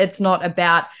want that. It's not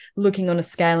about looking on a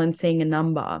scale and seeing a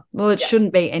number. Well, it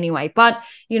shouldn't be anyway. But,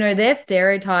 they're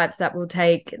stereotypes that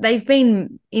they've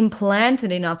been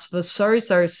implanted in us for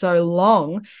so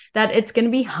long that it's going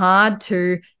to be hard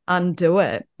to undo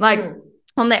it. Like,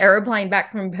 on the aeroplane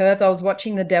back from Perth, I was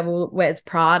watching The Devil Wears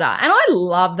Prada, and I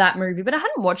love that movie, but I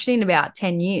hadn't watched it in about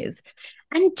 10 years.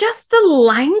 And just the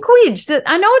language that,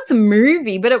 I know it's a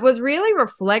movie, but it was really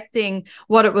reflecting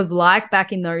what it was like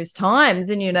back in those times.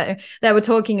 And, they were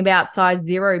talking about size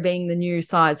 0 being the new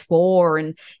size 4,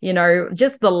 and,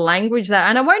 just the language that,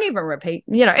 and I won't even repeat,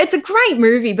 it's a great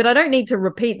movie, but I don't need to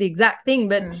repeat the exact thing,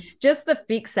 but just the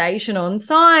fixation on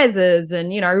sizes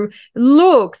and,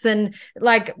 looks, and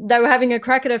like they were having a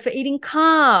crack at her for eating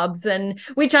carbs, and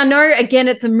which I know, again,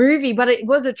 it's a movie, but it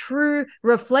was a true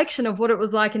reflection of what it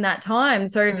was like in that time.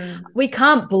 And so we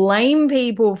can't blame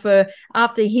people for,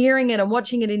 after hearing it and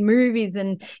watching it in movies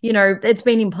and, you know, it's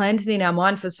been implanted in our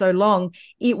mind for so long,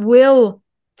 it will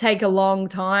take a long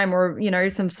time or, you know,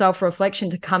 some self-reflection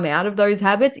to come out of those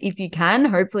habits if you can.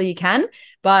 Hopefully you can,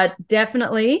 but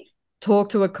definitely talk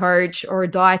to a coach or a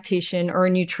dietitian or a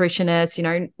nutritionist, you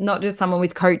know, not just someone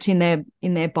with coach in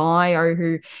their bio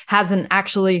who hasn't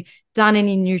actually done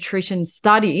any nutrition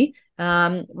study.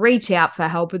 Reach out for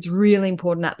help. It's really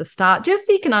important at the start, just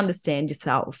so you can understand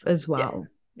yourself as well.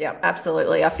 Yeah,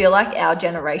 absolutely. I feel like our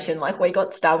generation, like we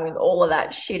got stung with all of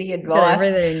that shitty advice.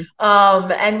 Everything.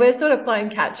 And we're sort of playing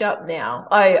catch up now.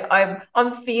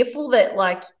 I'm fearful that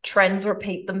like trends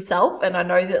repeat themselves. And I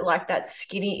know that like that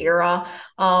skinny era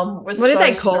was what did so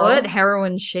they call strong. it?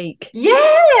 Heroin chic.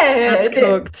 Yeah. That's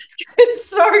cooked. It's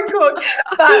so cooked.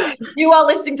 But you are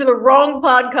listening to the wrong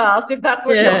podcast if that's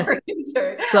what you're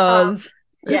into. Soz.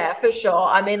 Yeah, for sure.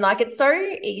 I mean, like it's so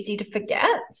easy to forget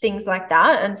things like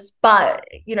that. But,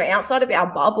 you know, outside of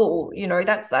our bubble, you know,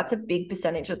 that's a big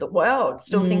percentage of the world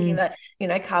still thinking that, you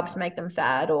know, carbs make them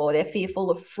fat or they're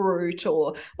fearful of fruit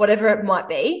or whatever it might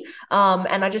be.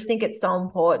 And I just think it's so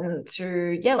important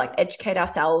to, like educate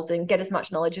ourselves and get as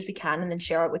much knowledge as we can and then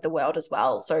share it with the world as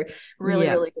well. So really,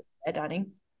 really good there, Dani.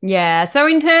 Yeah. So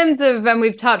in terms of, and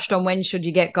we've touched on when should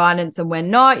you get guidance and when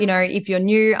not, you know, if you're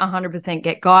new, 100%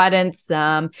 get guidance.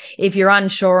 If you're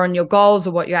unsure on your goals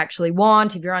or what you actually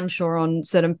want, if you're unsure on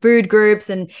certain food groups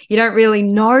and you don't really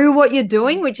know what you're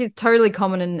doing, which is totally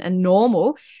common and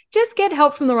normal, just get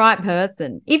help from the right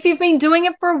person. If you've been doing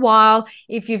it for a while,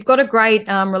 if you've got a great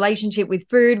relationship with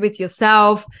food, with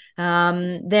yourself,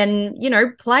 then, you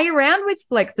know, play around with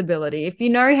flexibility. If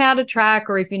you know how to track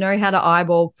or if you know how to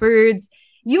eyeball foods,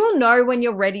 you'll know when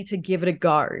you're ready to give it a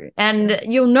go. And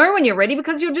you'll know when you're ready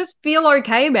because you'll just feel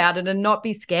okay about it and not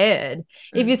be scared.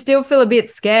 If you still feel a bit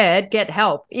scared, get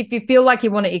help. If you feel like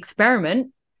you want to experiment.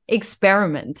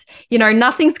 You know,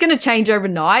 nothing's going to change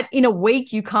overnight. In a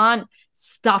week, you can't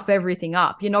stuff everything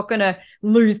up. You're not going to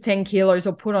lose 10 kilos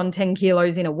or put on 10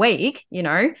 kilos in a week, you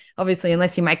know, obviously,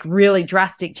 unless you make really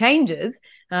drastic changes.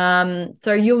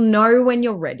 So you'll know when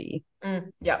you're ready.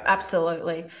 Yeah,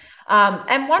 absolutely.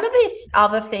 And one of the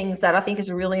other things that I think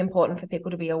is really important for people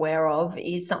to be aware of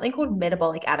is something called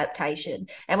metabolic adaptation.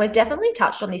 And we've definitely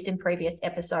touched on this in previous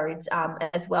episodes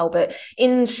as well. But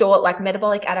in short, like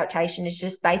metabolic adaptation is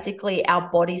just basically our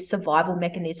body's survival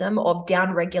mechanism of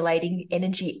down-regulating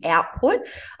energy output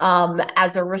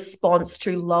as a response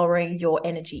to lowering your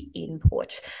energy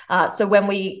input. So when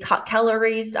we cut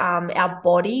calories, our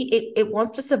body, it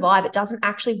wants to survive. It doesn't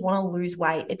actually want to lose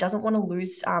weight. It doesn't want to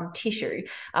lose tissue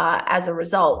as a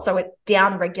result. So it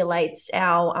down regulates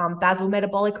our basal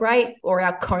metabolic rate or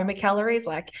our coma calories,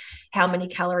 like how many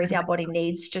calories our body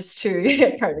needs just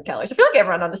to coma calories. I feel like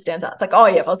everyone understands that. It's like, oh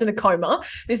yeah, if I was in a coma,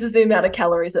 this is the amount of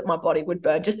calories that my body would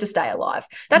burn just to stay alive.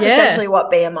 That's essentially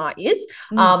what BMR is.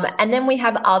 And then we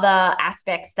have other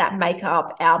aspects that make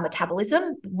up our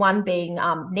metabolism, one being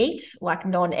NEAT, like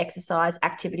non-exercise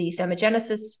activity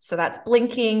thermogenesis. So that's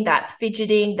blinking, that's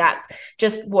fidgeting, that's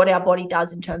just what our body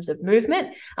does in terms of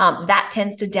movement. That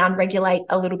tends to down-regulate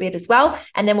a little bit as well.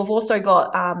 And then we've also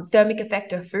got thermic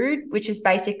effect of food, which is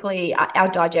basically our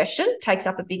digestion takes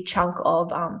up a big chunk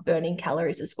of burning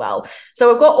calories as well. So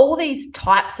we've got all these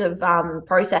types of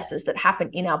processes that happen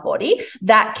in our body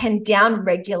that can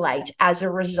down-regulate as a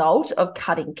result of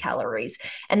cutting calories.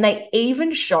 And they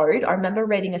even showed, I remember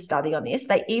reading a study on this,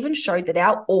 they even showed that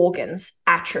our organs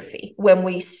atrophy when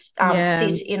we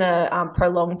sit in a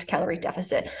prolonged calorie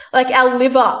deficit. Like our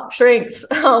liver shrinks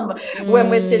when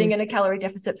we're sitting in a calorie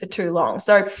deficit for too long.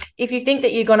 So if you think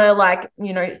that you're going to like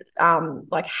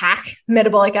hack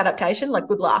metabolic adaptation, like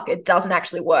good luck. It doesn't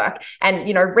actually work. And,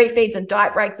 you know, refeeds and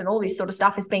diet breaks and all this sort of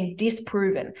stuff is being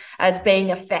disproven as being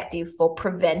effective for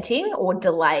preventing or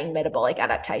delaying metabolic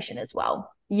adaptation as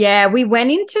well. Yeah, we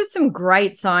went into some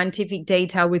great scientific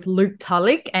detail with Luke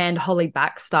Tulloch and Holly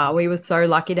Baxter. We were so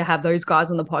lucky to have those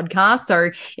guys on the podcast.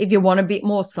 So if you want a bit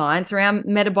more science around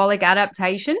metabolic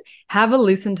adaptation, have a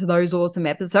listen to those awesome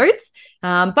episodes.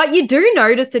 But you do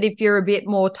notice that if you're a bit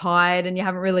more tired and you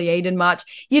haven't really eaten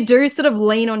much, you do sort of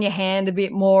lean on your hand a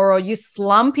bit more or you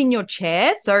slump in your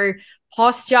chair. So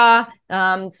posture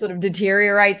sort of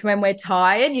deteriorates when we're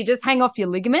tired. You just hang off your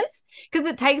ligaments because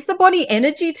it takes the body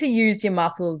energy to use your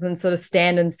muscles and sort of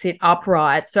stand and sit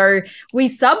upright. So we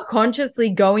subconsciously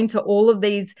go into all of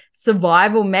these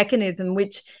survival mechanisms,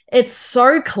 which it's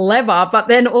so clever, but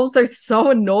then also so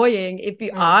annoying if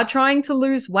you are trying to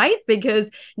lose weight,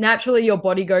 because naturally your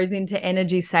body goes into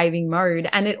energy saving mode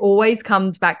and it always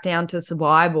comes back down to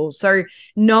survival. So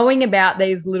knowing about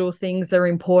these little things are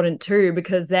important too,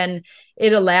 because then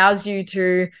it allows you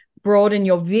to broaden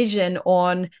your vision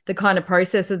on the kind of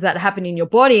processes that happen in your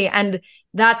body. And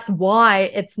that's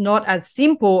why it's not as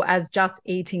simple as just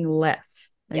eating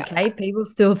less. Okay. Yep. People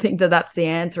still think that that's the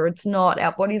answer. It's not.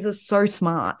 Our bodies are so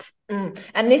smart.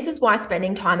 And this is why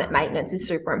spending time at maintenance is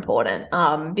super important,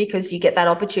 because you get that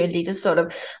opportunity to sort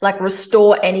of like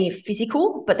restore any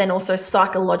physical, but then also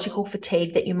psychological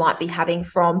fatigue that you might be having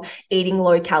from eating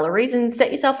low calories, and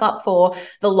set yourself up for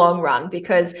the long run,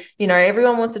 because, you know,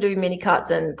 everyone wants to do mini cuts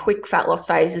and quick fat loss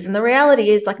phases. And the reality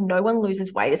is, like, no one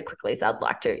loses weight as quickly as I'd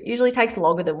like to. It usually takes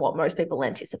longer than what most people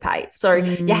anticipate. So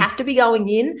you have to be going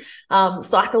in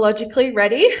psychologically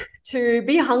ready to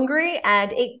be hungry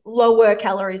and eat lower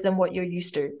calories than what you're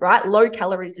used to, right? Low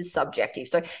calories is subjective.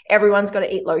 So everyone's got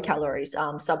to eat low calories,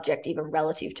 subjective and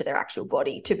relative to their actual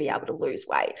body to be able to lose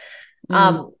weight.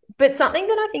 But something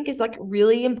that I think is like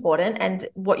really important, and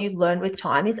what you learn with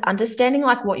time, is understanding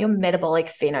like what your metabolic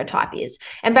phenotype is.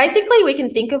 And basically we can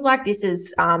think of like this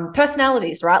as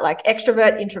personalities, right? Like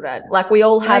extrovert, introvert, like we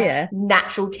all have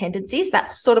natural tendencies.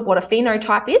 That's sort of what a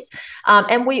phenotype is.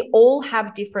 And we all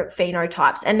have different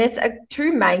phenotypes. And there's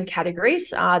two main categories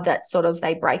that sort of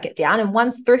they break it down, and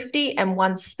one's thrifty and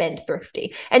one's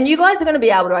spendthrifty. And you guys are going to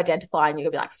be able to identify, and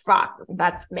you're going to be like, fuck,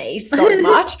 that's me so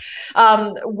much.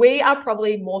 We are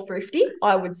probably more thrifty,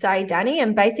 I would say, Danny.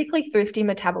 And basically thrifty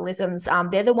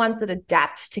metabolisms, they're the ones that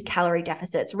adapt to calorie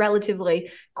deficits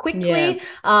relatively quickly,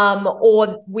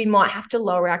 or we might have to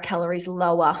lower our calories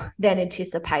lower than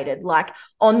anticipated. Like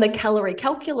on the calorie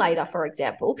calculator, for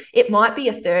example, it might be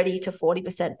a 30 to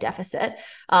 40% deficit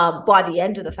by the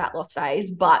end of the fat loss phase,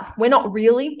 but we're not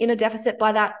really in a deficit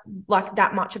by that, like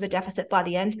that much of a deficit by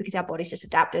the end, because our body's just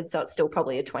adapted. So it's still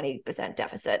probably a 20%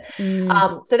 deficit.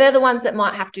 So they're the ones that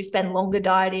might have to spend longer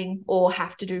dieting, or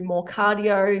have to do more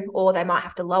cardio, or they might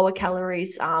have to lower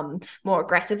calories more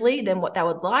aggressively than what they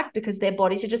would like, because their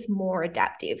bodies are just more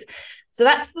adaptive. So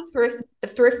that's the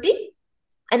thrifty.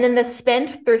 And then the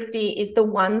spendthrifty is the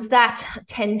ones that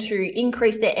tend to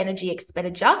increase their energy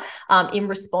expenditure in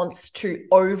response to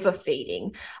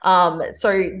overfeeding.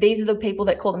 So these are the people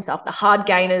that call themselves the hard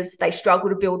gainers. They struggle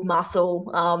to build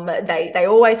muscle. They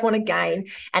always want to gain,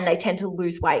 and they tend to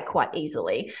lose weight quite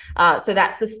easily. So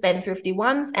that's the spendthrifty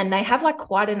ones, and they have like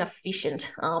quite an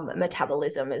efficient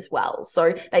metabolism as well.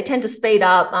 So they tend to speed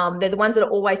up. They're the ones that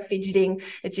are always fidgeting.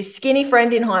 It's your skinny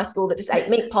friend in high school that just ate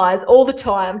meat pies all the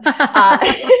time.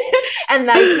 And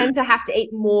they tend to have to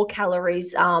eat more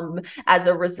calories as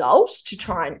a result to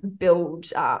try and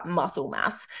build muscle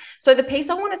mass. So the piece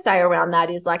I want to say around that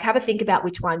is like, have a think about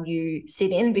which one you sit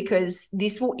in, because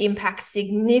this will impact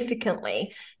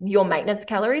significantly your maintenance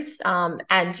calories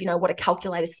and, you know, what a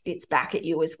calculator spits back at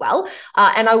you as well.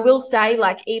 And I will say,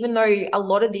 like, even though a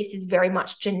lot of this is very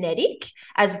much genetic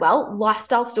as well,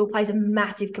 lifestyle still plays a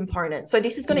massive component. So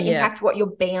this is going to impact what your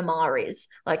BMR is,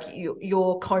 like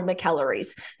your coma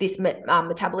calories, this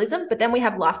metabolism. But then we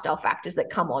have lifestyle factors that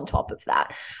come on top of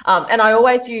that. And I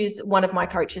always use one of my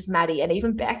coaches, Maddie, and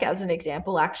even Beck as an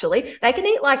example. Actually, they can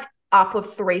eat like up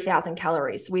of 3,000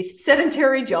 calories with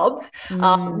sedentary jobs,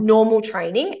 normal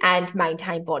training, and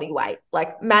maintain body weight.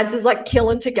 Like Mads is like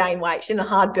killing to gain weight. She's in a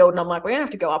hard build, and I'm like, we're gonna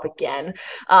have to go up again.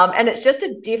 And it's just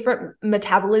a different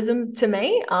metabolism to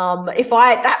me. If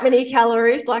I ate that many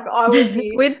calories, like I would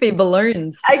be we'd be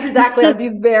balloons. Exactly. I'd be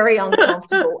very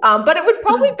uncomfortable. But it would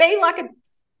probably be like a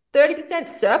 30%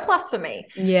 surplus for me.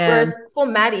 Whereas for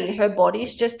Maddie, her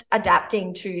body's just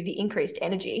adapting to the increased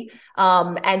energy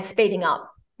and speeding up.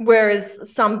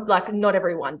 Whereas some, like, not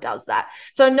everyone does that.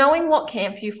 So knowing what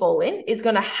camp you fall in is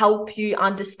going to help you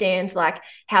understand like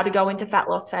how to go into fat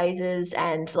loss phases,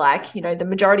 and like, you know, the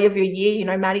majority of your year, you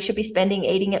know, Maddie should be spending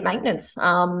eating at maintenance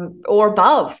or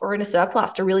above, or in a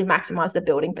surplus, to really maximize the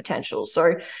building potential.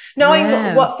 So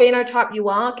knowing what phenotype you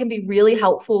are can be really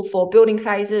helpful for building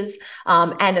phases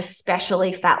and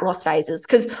especially fat loss phases,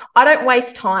 because I don't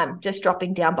waste time just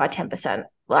dropping down by 10%.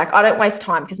 Like, I don't waste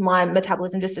time because my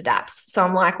metabolism just adapts. So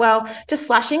I'm like, well, just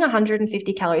slashing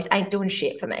 150 calories ain't doing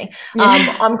shit for me.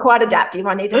 I'm quite adaptive.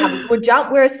 I need to have a good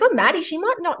jump. Whereas for Maddie, she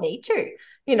might not need to.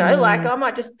 You know, like I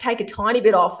might just take a tiny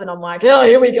bit off, and I'm like, oh,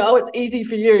 here we go. It's easy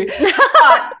for you.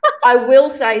 But I will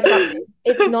say something.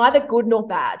 It's neither good nor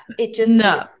bad. It just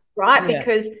is, right?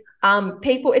 Because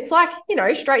People, it's like,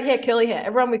 straight hair, curly hair.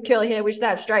 Everyone with curly hair wish they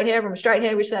have straight hair. Everyone with straight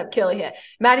hair wish they have curly hair.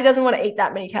 Maddie doesn't want to eat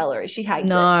that many calories. She hates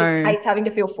it. She hates having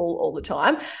to feel full all the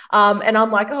time. And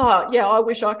I'm like, oh yeah, I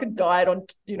wish I could diet on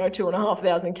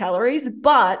 2,500 calories,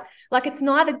 but like it's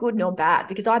neither good nor bad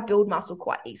because I build muscle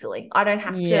quite easily. I don't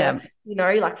have to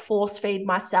like force feed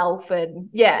myself, and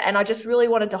I just really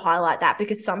wanted to highlight that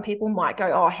because some people might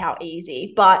go, oh, how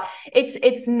easy, but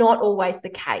it's not always the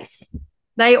case.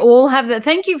 They all have that.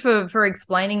 Thank you for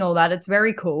explaining all that. It's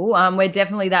very cool. We're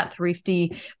definitely that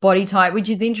thrifty body type, which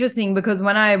is interesting because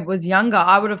when I was younger,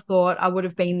 I would have thought I would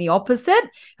have been the opposite.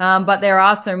 But there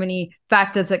are so many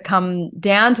factors that come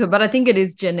down to it. But I think it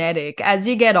is genetic. As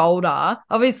you get older,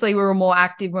 obviously we were more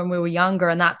active when we were younger,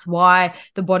 and that's why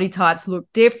the body types look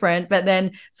different. But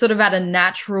then sort of at a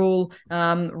natural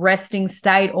resting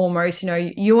state almost,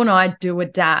 you and I do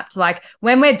adapt. Like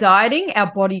when we're dieting,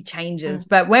 our body changes.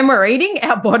 But when we're eating,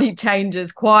 our body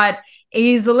changes quite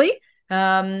easily.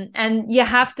 And you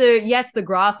have to, yes, the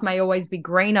grass may always be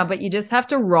greener, but you just have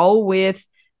to roll with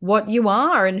what you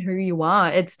are and who you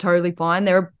are. It's totally fine.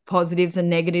 There are positives and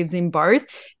negatives in both.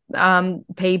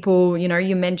 People,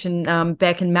 you mentioned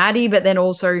Beck and Maddie, but then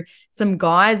also some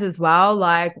guys as well.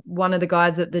 Like one of the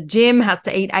guys at the gym has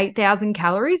to eat 8,000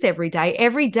 calories every day.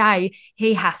 Every day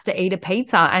he has to eat a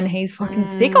pizza and he's fucking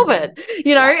sick of it.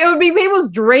 It would be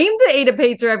people's dream to eat a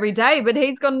pizza every day, but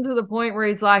he's gotten to the point where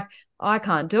he's like, I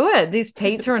can't do it. This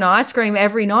pizza and ice cream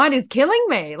every night is killing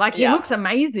me. Like he looks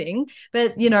amazing,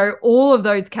 but all of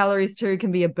those calories too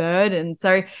can be a burden.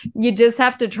 So you just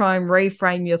have to try and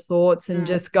reframe your thoughts and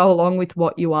just go along with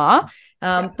what you are.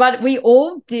 But we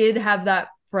all did have that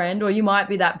friend, or you might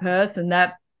be that person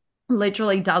that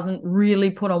literally doesn't really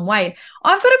put on weight.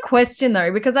 I've got a question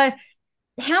though, because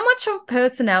how much of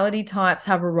personality types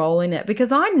have a role in it?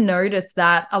 Because I noticed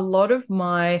that a lot of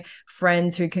my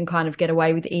friends who can kind of get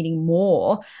away with eating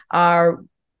more are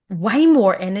way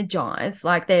more energized.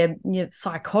 Like they're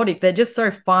psychotic. They're just so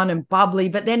fun and bubbly,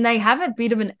 but then they have a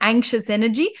bit of an anxious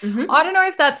energy. I don't know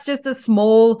if that's just a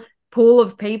small pool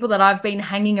of people that I've been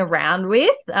hanging around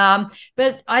with.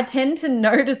 But I tend to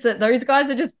notice that those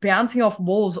guys are just bouncing off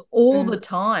walls all the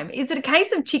time. Is it a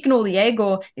case of chicken or the egg,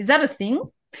 or is that a thing?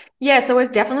 Yeah, so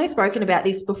we've definitely spoken about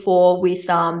this before with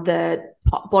the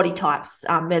body types,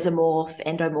 mesomorph,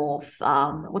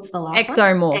 endomorph, what's the last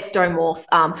Ectomorph. one?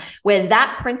 Ectomorph, where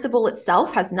that principle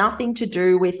itself has nothing to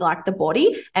do with like the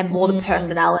body and more the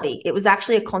personality. It was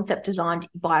actually a concept designed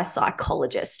by a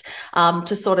psychologist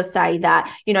to sort of say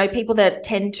that, people that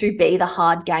tend to be the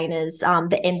hard gainers,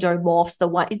 the endomorphs,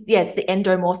 it's the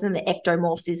endomorphs, and the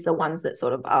ectomorphs is the ones that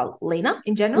sort of are leaner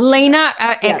in general.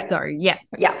 Ecto, yeah.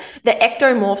 The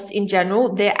ectomorphs in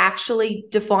general, they're actually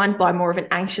defined by more of an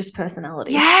anxious personality.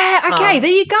 Yeah, okay,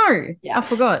 there you go. Yeah. I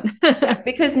forgot.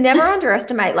 Because never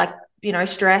underestimate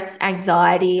stress,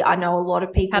 anxiety. I know a lot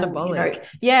of people, a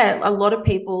lot of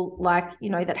people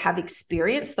that have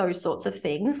experienced those sorts of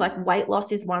things. Like weight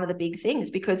loss is one of the big things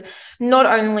because not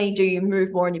only do you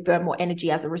move more and you burn more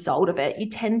energy as a result of it, you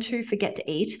tend to forget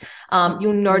to eat.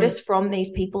 You'll notice from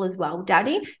these people as well,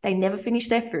 Daddy, they never finish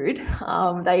their food.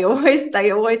 They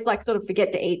always like sort of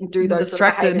forget to eat and do those sort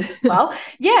of behaviors as well.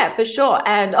 Yeah, for sure.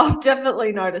 And I've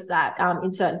definitely noticed that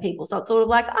in certain people. So it's sort of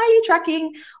like, are you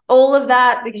tracking all of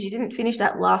that because you didn't finish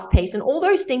that last piece? And all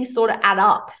those things sort of add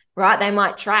up, right? They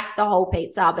might track the whole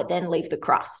pizza but then leave the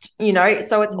crust,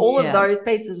 so it's all of those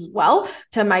pieces as well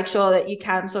to make sure that you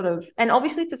can sort of, and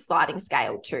obviously it's a sliding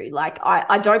scale too. Like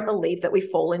I don't believe that we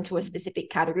fall into a specific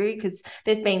category because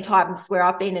there's been times where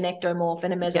I've been an ectomorph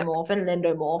and a mesomorph and an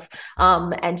endomorph,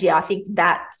 and I think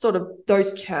that sort of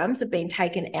those terms have been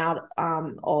taken out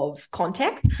of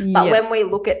context. But when we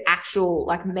look at actual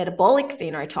like metabolic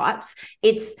phenotypes,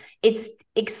 it's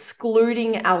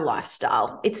excluding our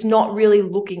lifestyle. It's not really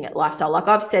looking at lifestyle. Like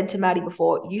I've said to Maddie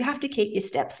before, you have to keep your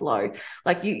steps low.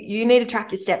 Like you need to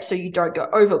track your steps so you don't go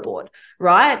overboard,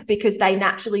 right? Because they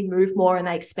naturally move more and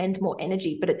they expend more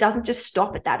energy, but it doesn't just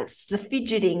stop at that. It's the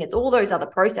fidgeting, it's all those other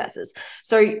processes.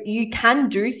 So you can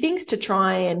do things to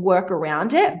try and work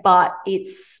around it, but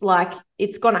it's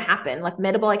going to happen. Like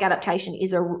metabolic adaptation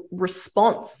is a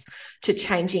response to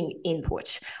changing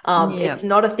input. It's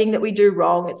not a thing that we do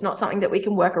wrong. It's not something that we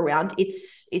can work around.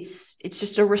 It's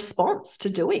just a response to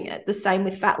doing it. The same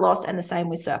with fat loss and the same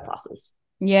with surpluses.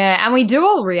 Yeah, and we do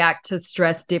all react to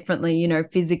stress differently,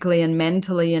 physically and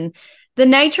mentally. And the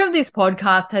nature of this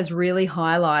podcast has really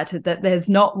highlighted that there's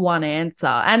not one answer.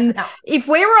 And if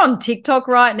we were on TikTok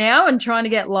right now and trying to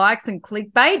get likes and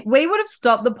clickbait, we would have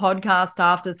stopped the podcast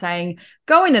after saying,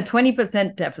 go in a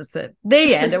 20% deficit.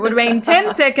 The end. It would have been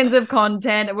 10 seconds of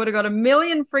content. It would have got 1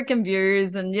 million freaking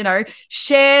views and,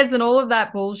 shares and all of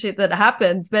that bullshit that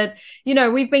happens. But,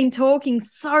 we've been talking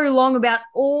so long about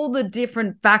all the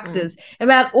different factors,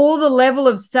 about all the level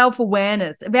of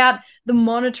self-awareness, about the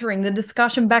monitoring, the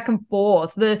discussion back and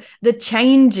forth, the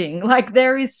changing. Like,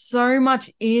 there is so much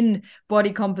in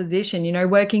body composition,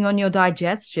 working on your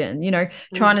digestion,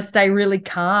 trying to stay really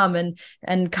calm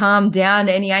and calm down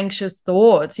any anxious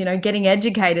thoughts, getting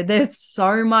educated. There's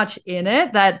so much in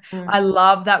it that I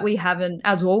love that we haven't,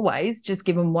 as always, just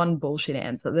given one bullshit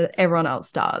answer that everyone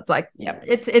else does. Like,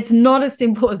 it's not as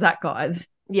simple as that, guys.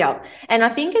 Yeah. And I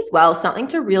think as well, something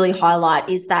to really highlight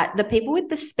is that the people with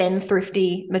the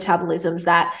spendthrifty metabolisms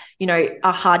that,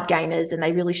 are hard gainers and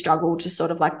they really struggle to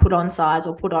sort of like put on size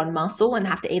or put on muscle and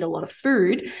have to eat a lot of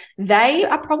food, they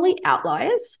are probably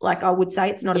outliers. Like, I would say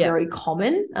it's not a very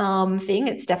common thing.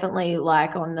 It's definitely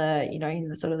like on the, in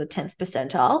the sort of the 10th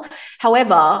percentile.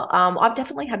 However, I've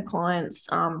definitely had clients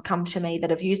come to me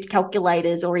that have used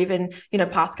calculators or even,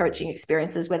 past coaching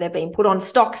experiences where they've been put on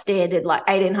stock standard, like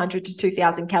 1,800 to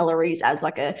 2,000 calories as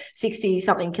like a 60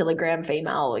 something kilogram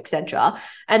female, etc.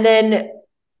 And then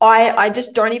I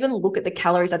just don't even look at the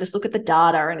calories. I just look at the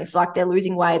data, and if like they're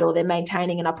losing weight or they're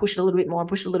maintaining, and I push it a little bit more and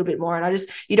push a little bit more, and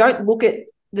you don't look at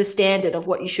the standard of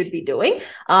what you should be doing.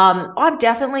 I've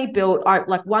definitely built,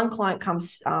 like one client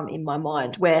comes in my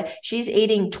mind where she's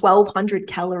eating 1,200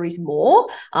 calories more,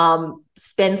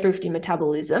 spendthrifty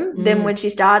metabolism than when she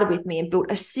started with me, and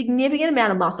built a significant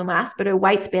amount of muscle mass, but her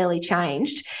weight's barely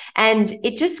changed. And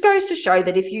it just goes to show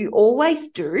that if you always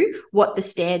do what the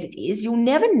standard is, you'll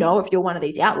never know if you're one of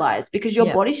these outliers, because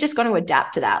your body's just going to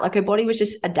adapt to that. Like, her body was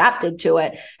just adapted to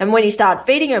it. And when you start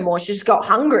feeding her more, she just got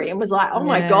hungry and was like, oh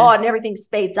my God, and everything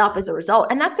speeds up as a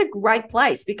result. And that's a great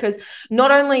place, because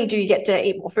not only do you get to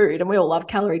eat more food, and we all love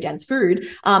calorie dense food,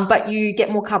 but you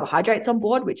get more carbohydrates on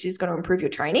board, which is going to improve your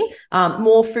training.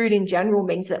 More food in general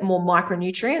means that more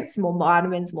micronutrients, more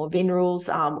vitamins, more minerals,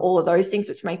 all of those things,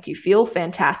 which make you feel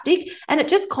fantastic. And it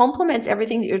just complements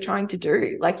everything that you're trying to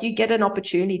do. Like, you get an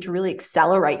opportunity to really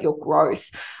accelerate your growth.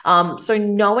 So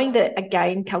knowing that,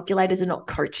 again, calculators are not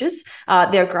coaches,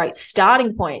 they're a great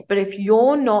starting point. But if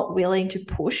you're not willing to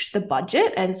push the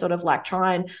budget and sort of like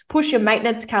try and push your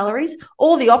maintenance calories,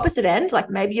 or the opposite end, like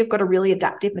maybe you've got a really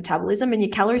adaptive metabolism and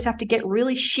your calories have to get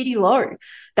really shitty low.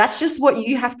 That's just what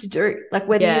you have to do. Like,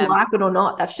 whether you like it or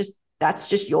not, that's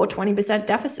just your 20%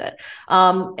 deficit.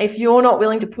 If you're not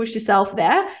willing to push yourself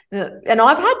there, and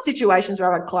I've had situations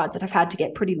where I've had clients that have had to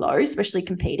get pretty low, especially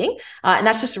competing, and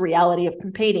that's just a reality of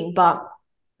competing. But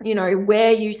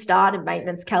where you start in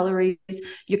maintenance calories,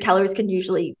 your calories can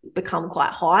usually become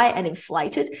quite high and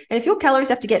inflated. And if your calories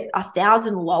have to get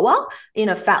 1,000 lower in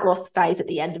a fat loss phase at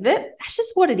the end of it, that's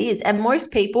just what it is. And most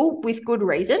people, with good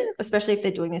reason, especially if they're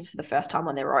doing this for the first time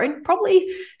on their own, probably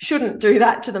shouldn't do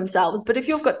that to themselves. But if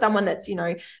you've got someone that's,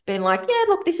 been like, yeah,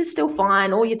 look, this is still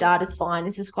fine, all your data's fine,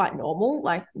 this is quite normal,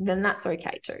 like, then that's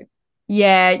okay too.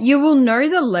 Yeah, you will know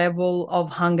the level of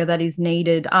hunger that is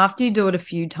needed after you do it a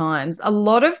few times. A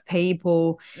lot of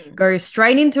people go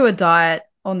straight into a diet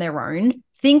on their own,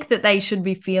 think that they should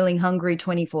be feeling hungry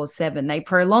 24/7. They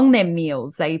prolong their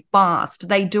meals, they fast,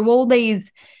 they do all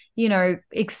these,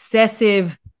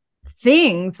 excessive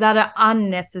things that are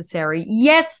unnecessary.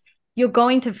 Yes, you're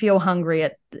going to feel hungry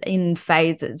in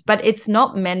phases, but it's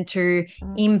not meant to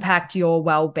impact your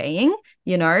well-being.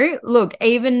 Look,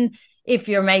 even if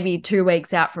you're maybe 2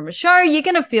 weeks out from a show, you're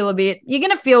going to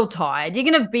feel tired. You're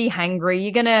going to be hangry.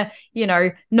 You're going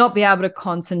to, not be able to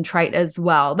concentrate as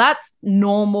well. That's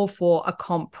normal for a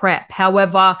comp prep.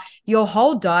 However, your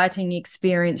whole dieting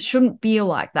experience shouldn't be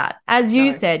like that. As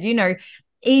you said,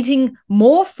 eating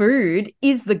more food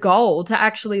is the goal to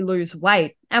actually lose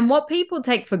weight. And what people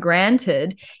take for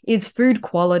granted is food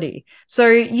quality. So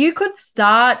you could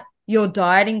start your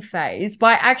dieting phase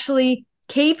by actually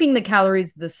keeping the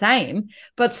calories the same,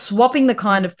 but swapping the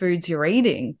kind of foods you're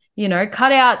eating,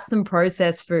 cut out some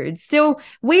processed foods. Still,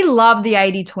 we love the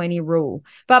 80-20 rule,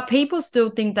 but people still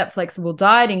think that flexible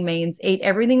dieting means eat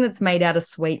everything that's made out of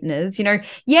sweeteners.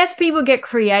 Yes, people get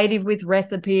creative with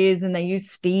recipes and they use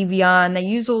stevia and they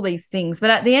use all these things,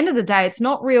 but at the end of the day, it's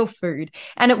not real food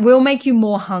and it will make you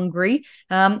more hungry.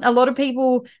 A lot of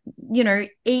people,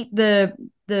 eat the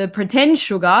pretend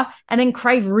sugar and then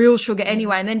crave real sugar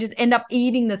anyway, and then just end up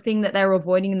eating the thing that they were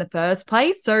avoiding in the first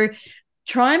place. So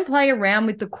try and play around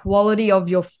with the quality of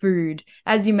your food.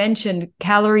 As you mentioned,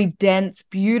 calorie dense,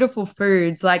 beautiful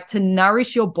foods like to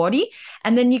nourish your body.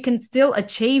 And then you can still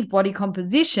achieve body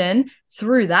composition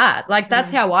through that. Like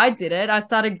that's how I did it. I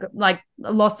started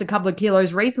lost a couple of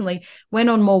kilos recently, went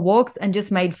on more walks and just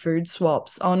made food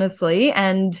swaps, honestly.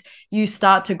 And you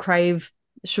start to crave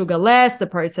sugar less, the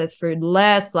processed food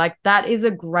less. Like that is a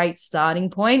great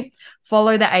starting point.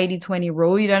 Follow the 80-20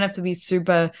 rule. You don't have to be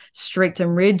super strict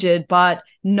and rigid, but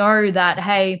know that,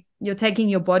 hey, you're taking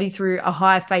your body through a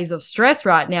high phase of stress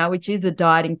right now, which is a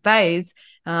dieting phase.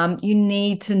 You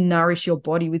need to nourish your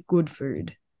body with good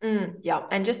food. Yeah.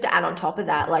 And just to add on top of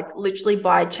that, like literally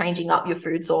by changing up your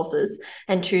food sources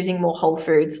and choosing more whole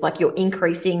foods, like you're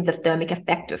increasing the thermic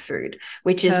effect of food,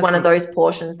 which is one of those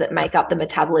portions that make up the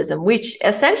metabolism, which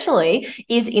essentially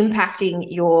is impacting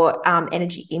your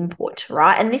energy input,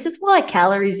 right? And this is why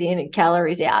calories in and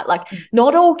calories out, like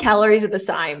not all calories are the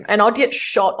same. And I'd get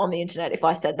shot on the internet if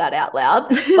I said that out loud,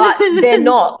 but they're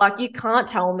not. Like you can't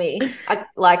tell me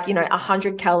like,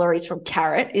 100 calories from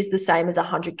carrot is the same as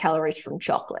 100 calories from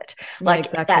chocolate. Like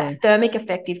exactly. That thermic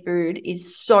effective food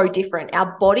is so different.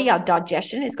 Our body, our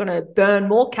digestion is going to burn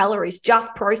more calories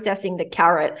just processing the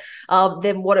carrot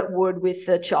than what it would with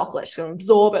the chocolate. It's going to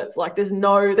absorb it. It's like there's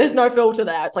no filter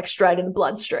there. It's like straight in the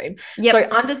bloodstream. Yep. So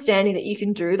understanding that you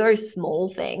can do those small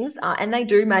things and they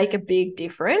do make a big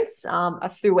difference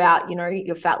throughout,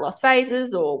 your fat loss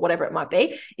phases or whatever it might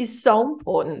be is so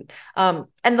important.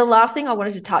 And the last thing I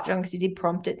wanted to touch on, because you did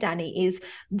prompt it, Danny, is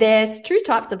there's two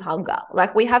types of hunger.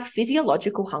 Like we have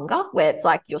physiological hunger where it's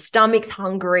like your stomach's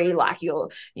hungry, like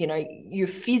you're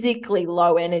physically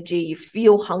low energy, you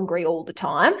feel hungry all the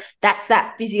time. That's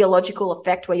that physiological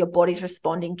effect where your body's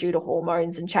responding due to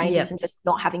hormones and changes and just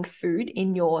not having food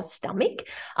in your stomach.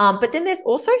 But then there's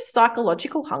also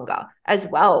psychological hunger as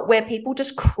well, where people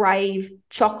just crave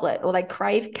chocolate or they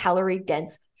crave calorie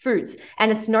dense foods.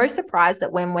 And it's no surprise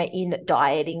that when we're in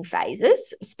dieting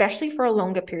phases, especially for a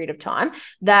longer period of time,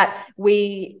 that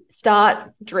we start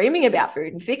dreaming about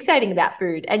food and fixating about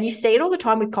food. And you see it all the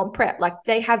time with comp prep. Like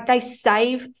they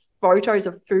save photos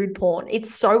of food porn.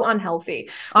 It's so unhealthy.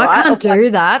 Right? I can't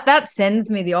do that. That sends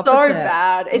me the opposite. So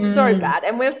bad. It's so bad.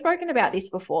 And we've spoken about this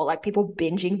before, like people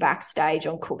binging backstage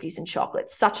on cookies and chocolate.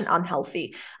 Such an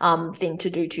unhealthy thing to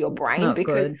do to your brain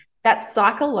because that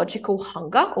psychological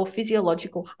hunger or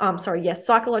psychological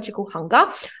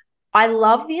hunger. I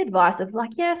love the advice of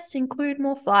like, yes, include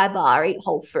more fiber, eat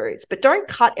whole foods, but don't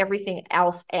cut everything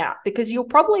else out because you'll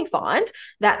probably find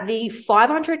that the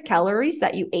 500 calories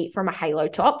that you eat from a Halo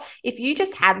Top, if you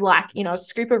just had like, a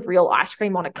scoop of real ice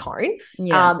cream on a cone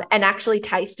and actually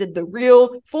tasted the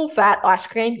real full fat ice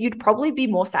cream, you'd probably be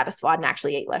more satisfied and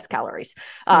actually eat less calories.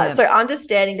 So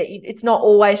understanding that it's not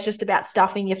always just about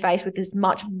stuffing your face with as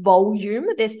much volume.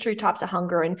 There's two types of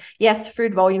hunger. And yes,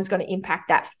 food volume is going to impact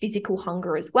that physical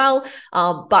hunger as well.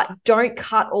 But don't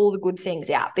cut all the good things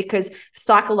out because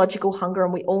psychological hunger,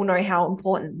 and we all know how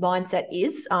important mindset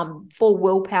is for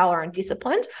willpower and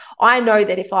discipline. I know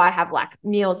that if I have like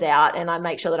meals out and I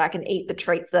make sure that I can eat the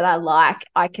treats that I like,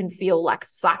 I can feel like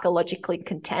psychologically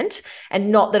content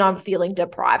and not that I'm feeling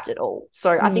deprived at all.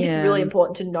 So I think it's really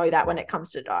important to know that when it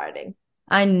comes to dieting.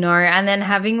 I know. And then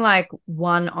having like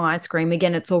one ice cream,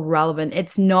 again, it's all relevant.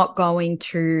 It's not going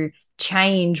to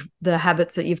change the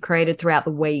habits that you've created throughout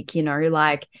the week,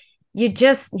 like you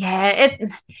just,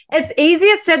 it's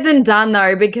easier said than done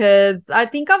though, because I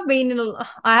think I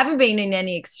haven't been in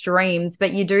any extremes,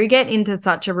 but you do get into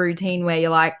such a routine where you're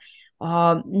like,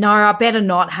 oh, no, I better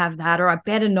not have that or I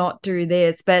better not do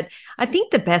this. But I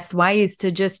think the best way is to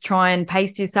just try and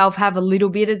pace yourself, have a little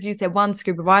bit, as you said, one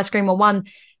scoop of ice cream or one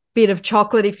bit of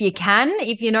chocolate if you can.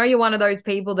 If you're one of those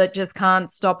people that just can't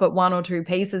stop at one or two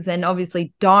pieces, then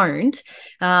obviously don't.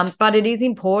 But it is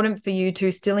important for you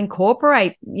to still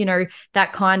incorporate,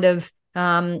 that kind of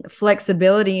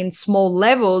flexibility in small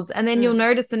levels. And then you'll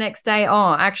notice the next day,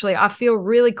 oh, actually, I feel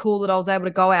really cool that I was able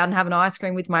to go out and have an ice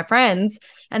cream with my friends.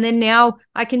 And then now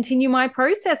I continue my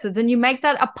processes, and you make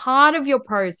that a part of your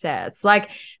process.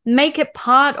 Like make it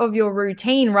part of your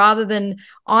routine rather than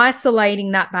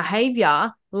isolating that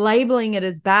behavior, labeling it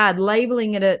as bad,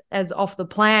 labeling it as off the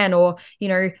plan or,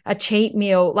 a cheat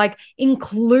meal. Like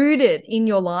include it in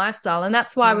your lifestyle. And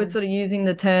that's why we're sort of using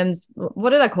the terms,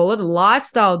 what did I call it? A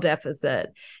lifestyle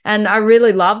deficit. And I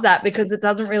really love that because it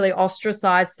doesn't really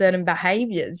ostracize certain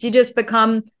behaviors. You just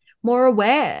become more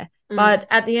aware. But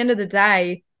at the end of the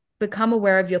day, become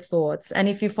aware of your thoughts. And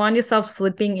if you find yourself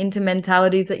slipping into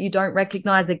mentalities that you don't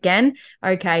recognize again,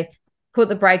 okay, put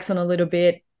the brakes on a little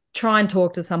bit, try and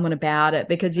talk to someone about it,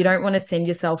 because you don't want to send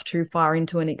yourself too far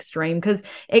into an extreme, because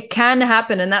it can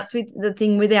happen. And that's with the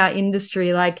thing with our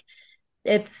industry, like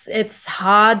it's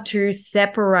hard to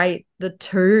separate the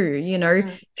two,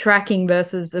 tracking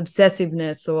versus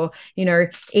obsessiveness, or,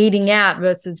 eating out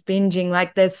versus binging.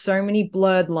 Like there's so many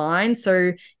blurred lines.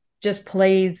 So just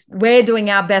please, we're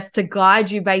doing our best to guide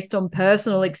you based on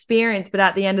personal experience. But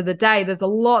at the end of the day, there's a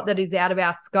lot that is out of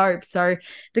our scope. So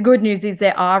the good news is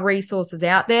there are resources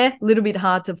out there, a little bit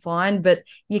hard to find, but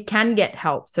you can get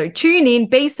help. So tune in,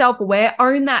 be self-aware,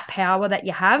 own that power that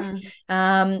you have,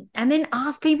 and then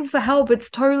ask people for help. It's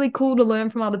totally cool to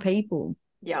learn from other people.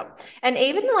 Yeah. And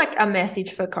even like a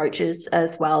message for coaches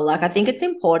as well. Like, I think it's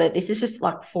important. This is just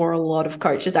like for a lot of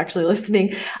coaches actually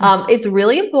listening. It's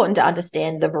really important to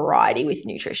understand the variety with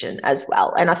nutrition as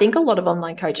well. And I think a lot of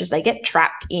online coaches, they get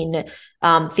trapped in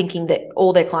thinking that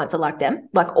all their clients are like them.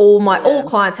 Like all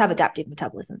clients have adaptive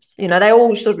metabolisms. They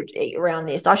all sort of eat around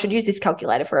this. I should use this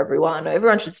calculator for everyone.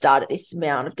 Everyone should start at this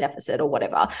amount of deficit or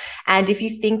whatever. And if you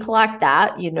think like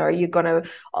that, you're going to,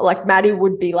 like Maddie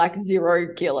would be like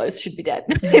 0 kilos, should be dead.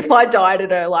 If I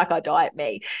dieted her like I diet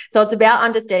me. So it's about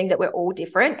understanding that we're all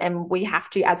different, and we have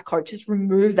to, as coaches,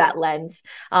 remove that lens.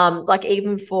 Like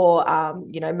even for,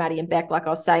 Maddie and Beck, like I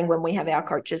was saying, when we have our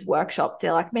coaches workshops,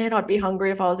 they're like, man, I'd be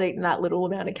hungry if I was eating that little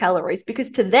amount of calories, because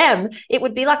to them, it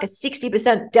would be like a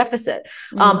 60% deficit.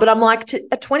 But I'm like,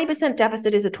 a 20%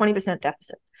 deficit is a 20%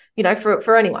 deficit,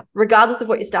 for anyone, regardless of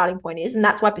what your starting point is. And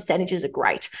that's why percentages are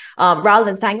great. Rather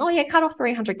than saying, oh yeah, cut off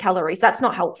 300 calories. That's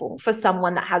not helpful for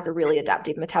someone that has a really adaptive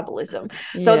metabolism.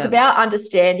 So it's about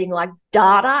understanding, like,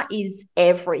 data is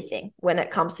everything when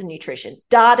it comes to nutrition.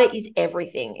 Data is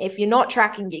everything. If you're not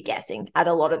tracking, you're guessing at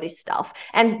a lot of this stuff.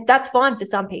 And that's fine for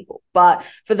some people. But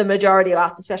for the majority of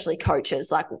us, especially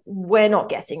coaches, like, we're not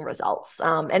guessing results.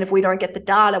 And if we don't get the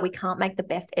data, we can't make the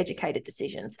best educated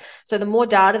decisions. So the more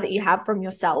data that you have from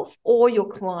yourself or your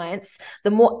clients,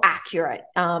 the more accurate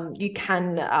you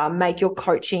can make your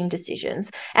coaching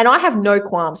decisions. And I have no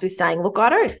qualms with saying, look,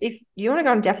 if you want to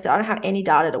go on deficit, I don't have any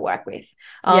data to work with.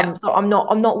 So I'm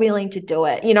not willing to do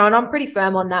it, and I'm pretty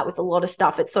firm on that with a lot of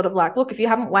stuff. It's sort of like, look, if you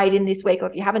haven't weighed in this week, or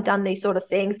if you haven't done these sort of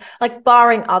things, like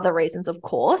barring other reasons, of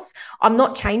course, I'm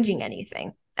not changing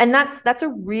anything. And that's a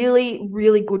really,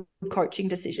 really good coaching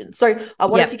decision. So I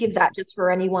wanted to give that just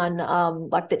for anyone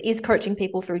like that is coaching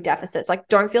people through deficits. Like,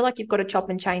 don't feel like you've got to chop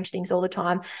and change things all the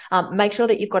time. Make sure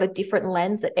that you've got a different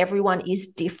lens, that everyone is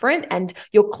different, and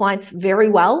your clients very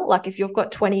well. Like if you've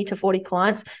got 20 to 40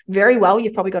 clients, very well,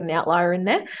 you've probably got an outlier in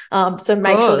there. So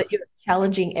make sure that you're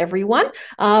challenging everyone.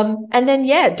 And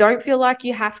then, don't feel like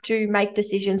you have to make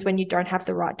decisions when you don't have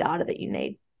the right data that you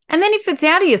need. And then if it's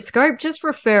out of your scope, just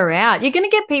refer out. You're going to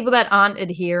get people that aren't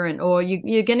adherent, or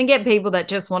you're going to get people that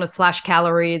just want to slash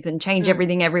calories and change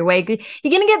everything every week.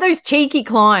 You're going to get those cheeky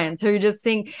clients who just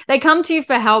think they come to you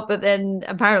for help, but then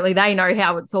apparently they know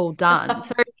how it's all done.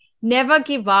 So never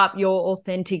give up your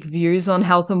authentic views on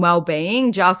health and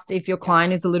well-being, just if your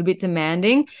client is a little bit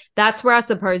demanding. That's where I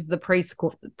suppose the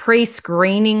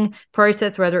pre-screening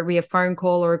process, whether it be a phone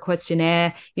call or a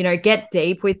questionnaire, get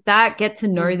deep with that, get to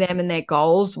know them and their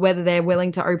goals, whether they're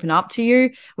willing to open up to you,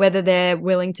 whether they're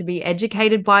willing to be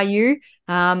educated by you.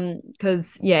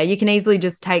 Because, you can easily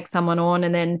just take someone on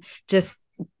and then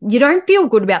you don't feel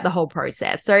good about the whole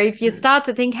process. So if you start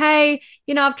to think, hey,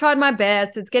 I've tried my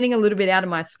best, it's getting a little bit out of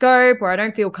my scope, or I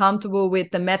don't feel comfortable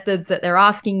with the methods that they're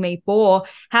asking me for,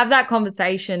 have that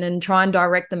conversation and try and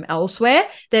direct them elsewhere.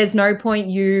 There's no point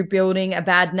you building a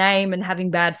bad name and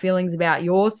having bad feelings about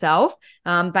yourself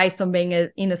based on being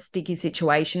in a sticky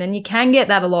situation. And you can get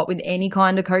that a lot with any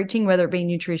kind of coaching, whether it be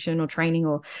nutrition or training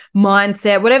or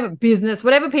mindset, whatever business,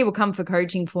 whatever people come for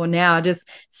coaching for now. Just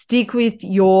stick with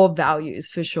your values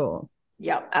for sure.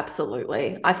 Yeah,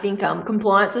 absolutely. I think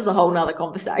compliance is a whole nother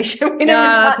conversation.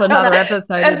 That's another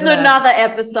episode. It's another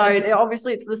episode.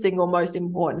 Obviously, it's the single most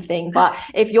important thing. But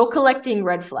if you're collecting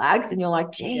red flags and you're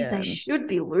like, geez, they should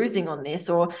be losing on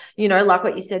this, or, like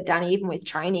what you said, Danny, even with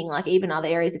training, like even other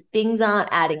areas, if things aren't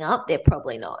adding up, they're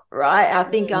probably not, right? I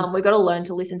think we've got to learn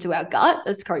to listen to our gut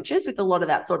as coaches with a lot of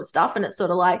that sort of stuff. And it's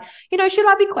sort of like, should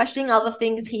I be questioning other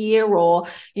things here? Or,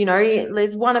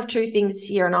 there's one of two things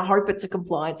here, and I hope it's a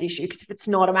compliance issue, because if it's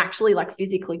not, I'm actually like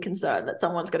physically concerned that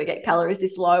someone's going to get calories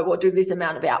this low or do this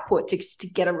amount of output to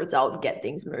get a result and get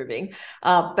things moving.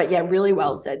 But really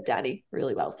well said, Danny.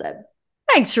 Really well said.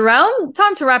 Thanks, Sharelle.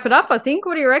 Time to wrap it up, I think.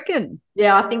 What do you reckon?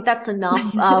 Yeah, I think that's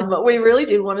enough. We really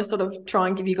did want to sort of try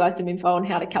and give you guys some info on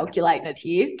how to calculate and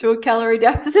adhere to a calorie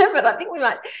deficit, but I think we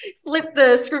might flip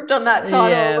the script on that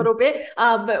title a little bit.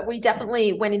 But we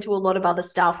definitely went into a lot of other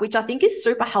stuff, which I think is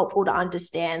super helpful to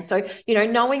understand. So,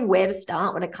 knowing where to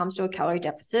start when it comes to a calorie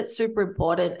deficit, super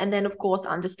important. And then, of course,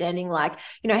 understanding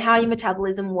how your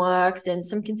metabolism works and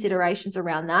some considerations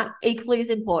around that equally as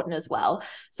important as well.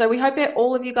 So we hope that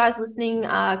all of you guys listening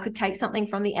could take something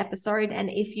from the episode. And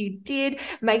if you did,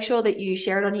 make sure that you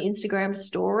share it on your Instagram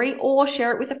story or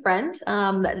share it with a friend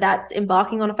that's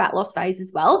embarking on a fat loss phase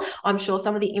as well. I'm sure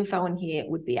some of the info in here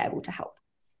would be able to help.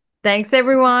 Thanks,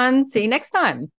 everyone. See you next time.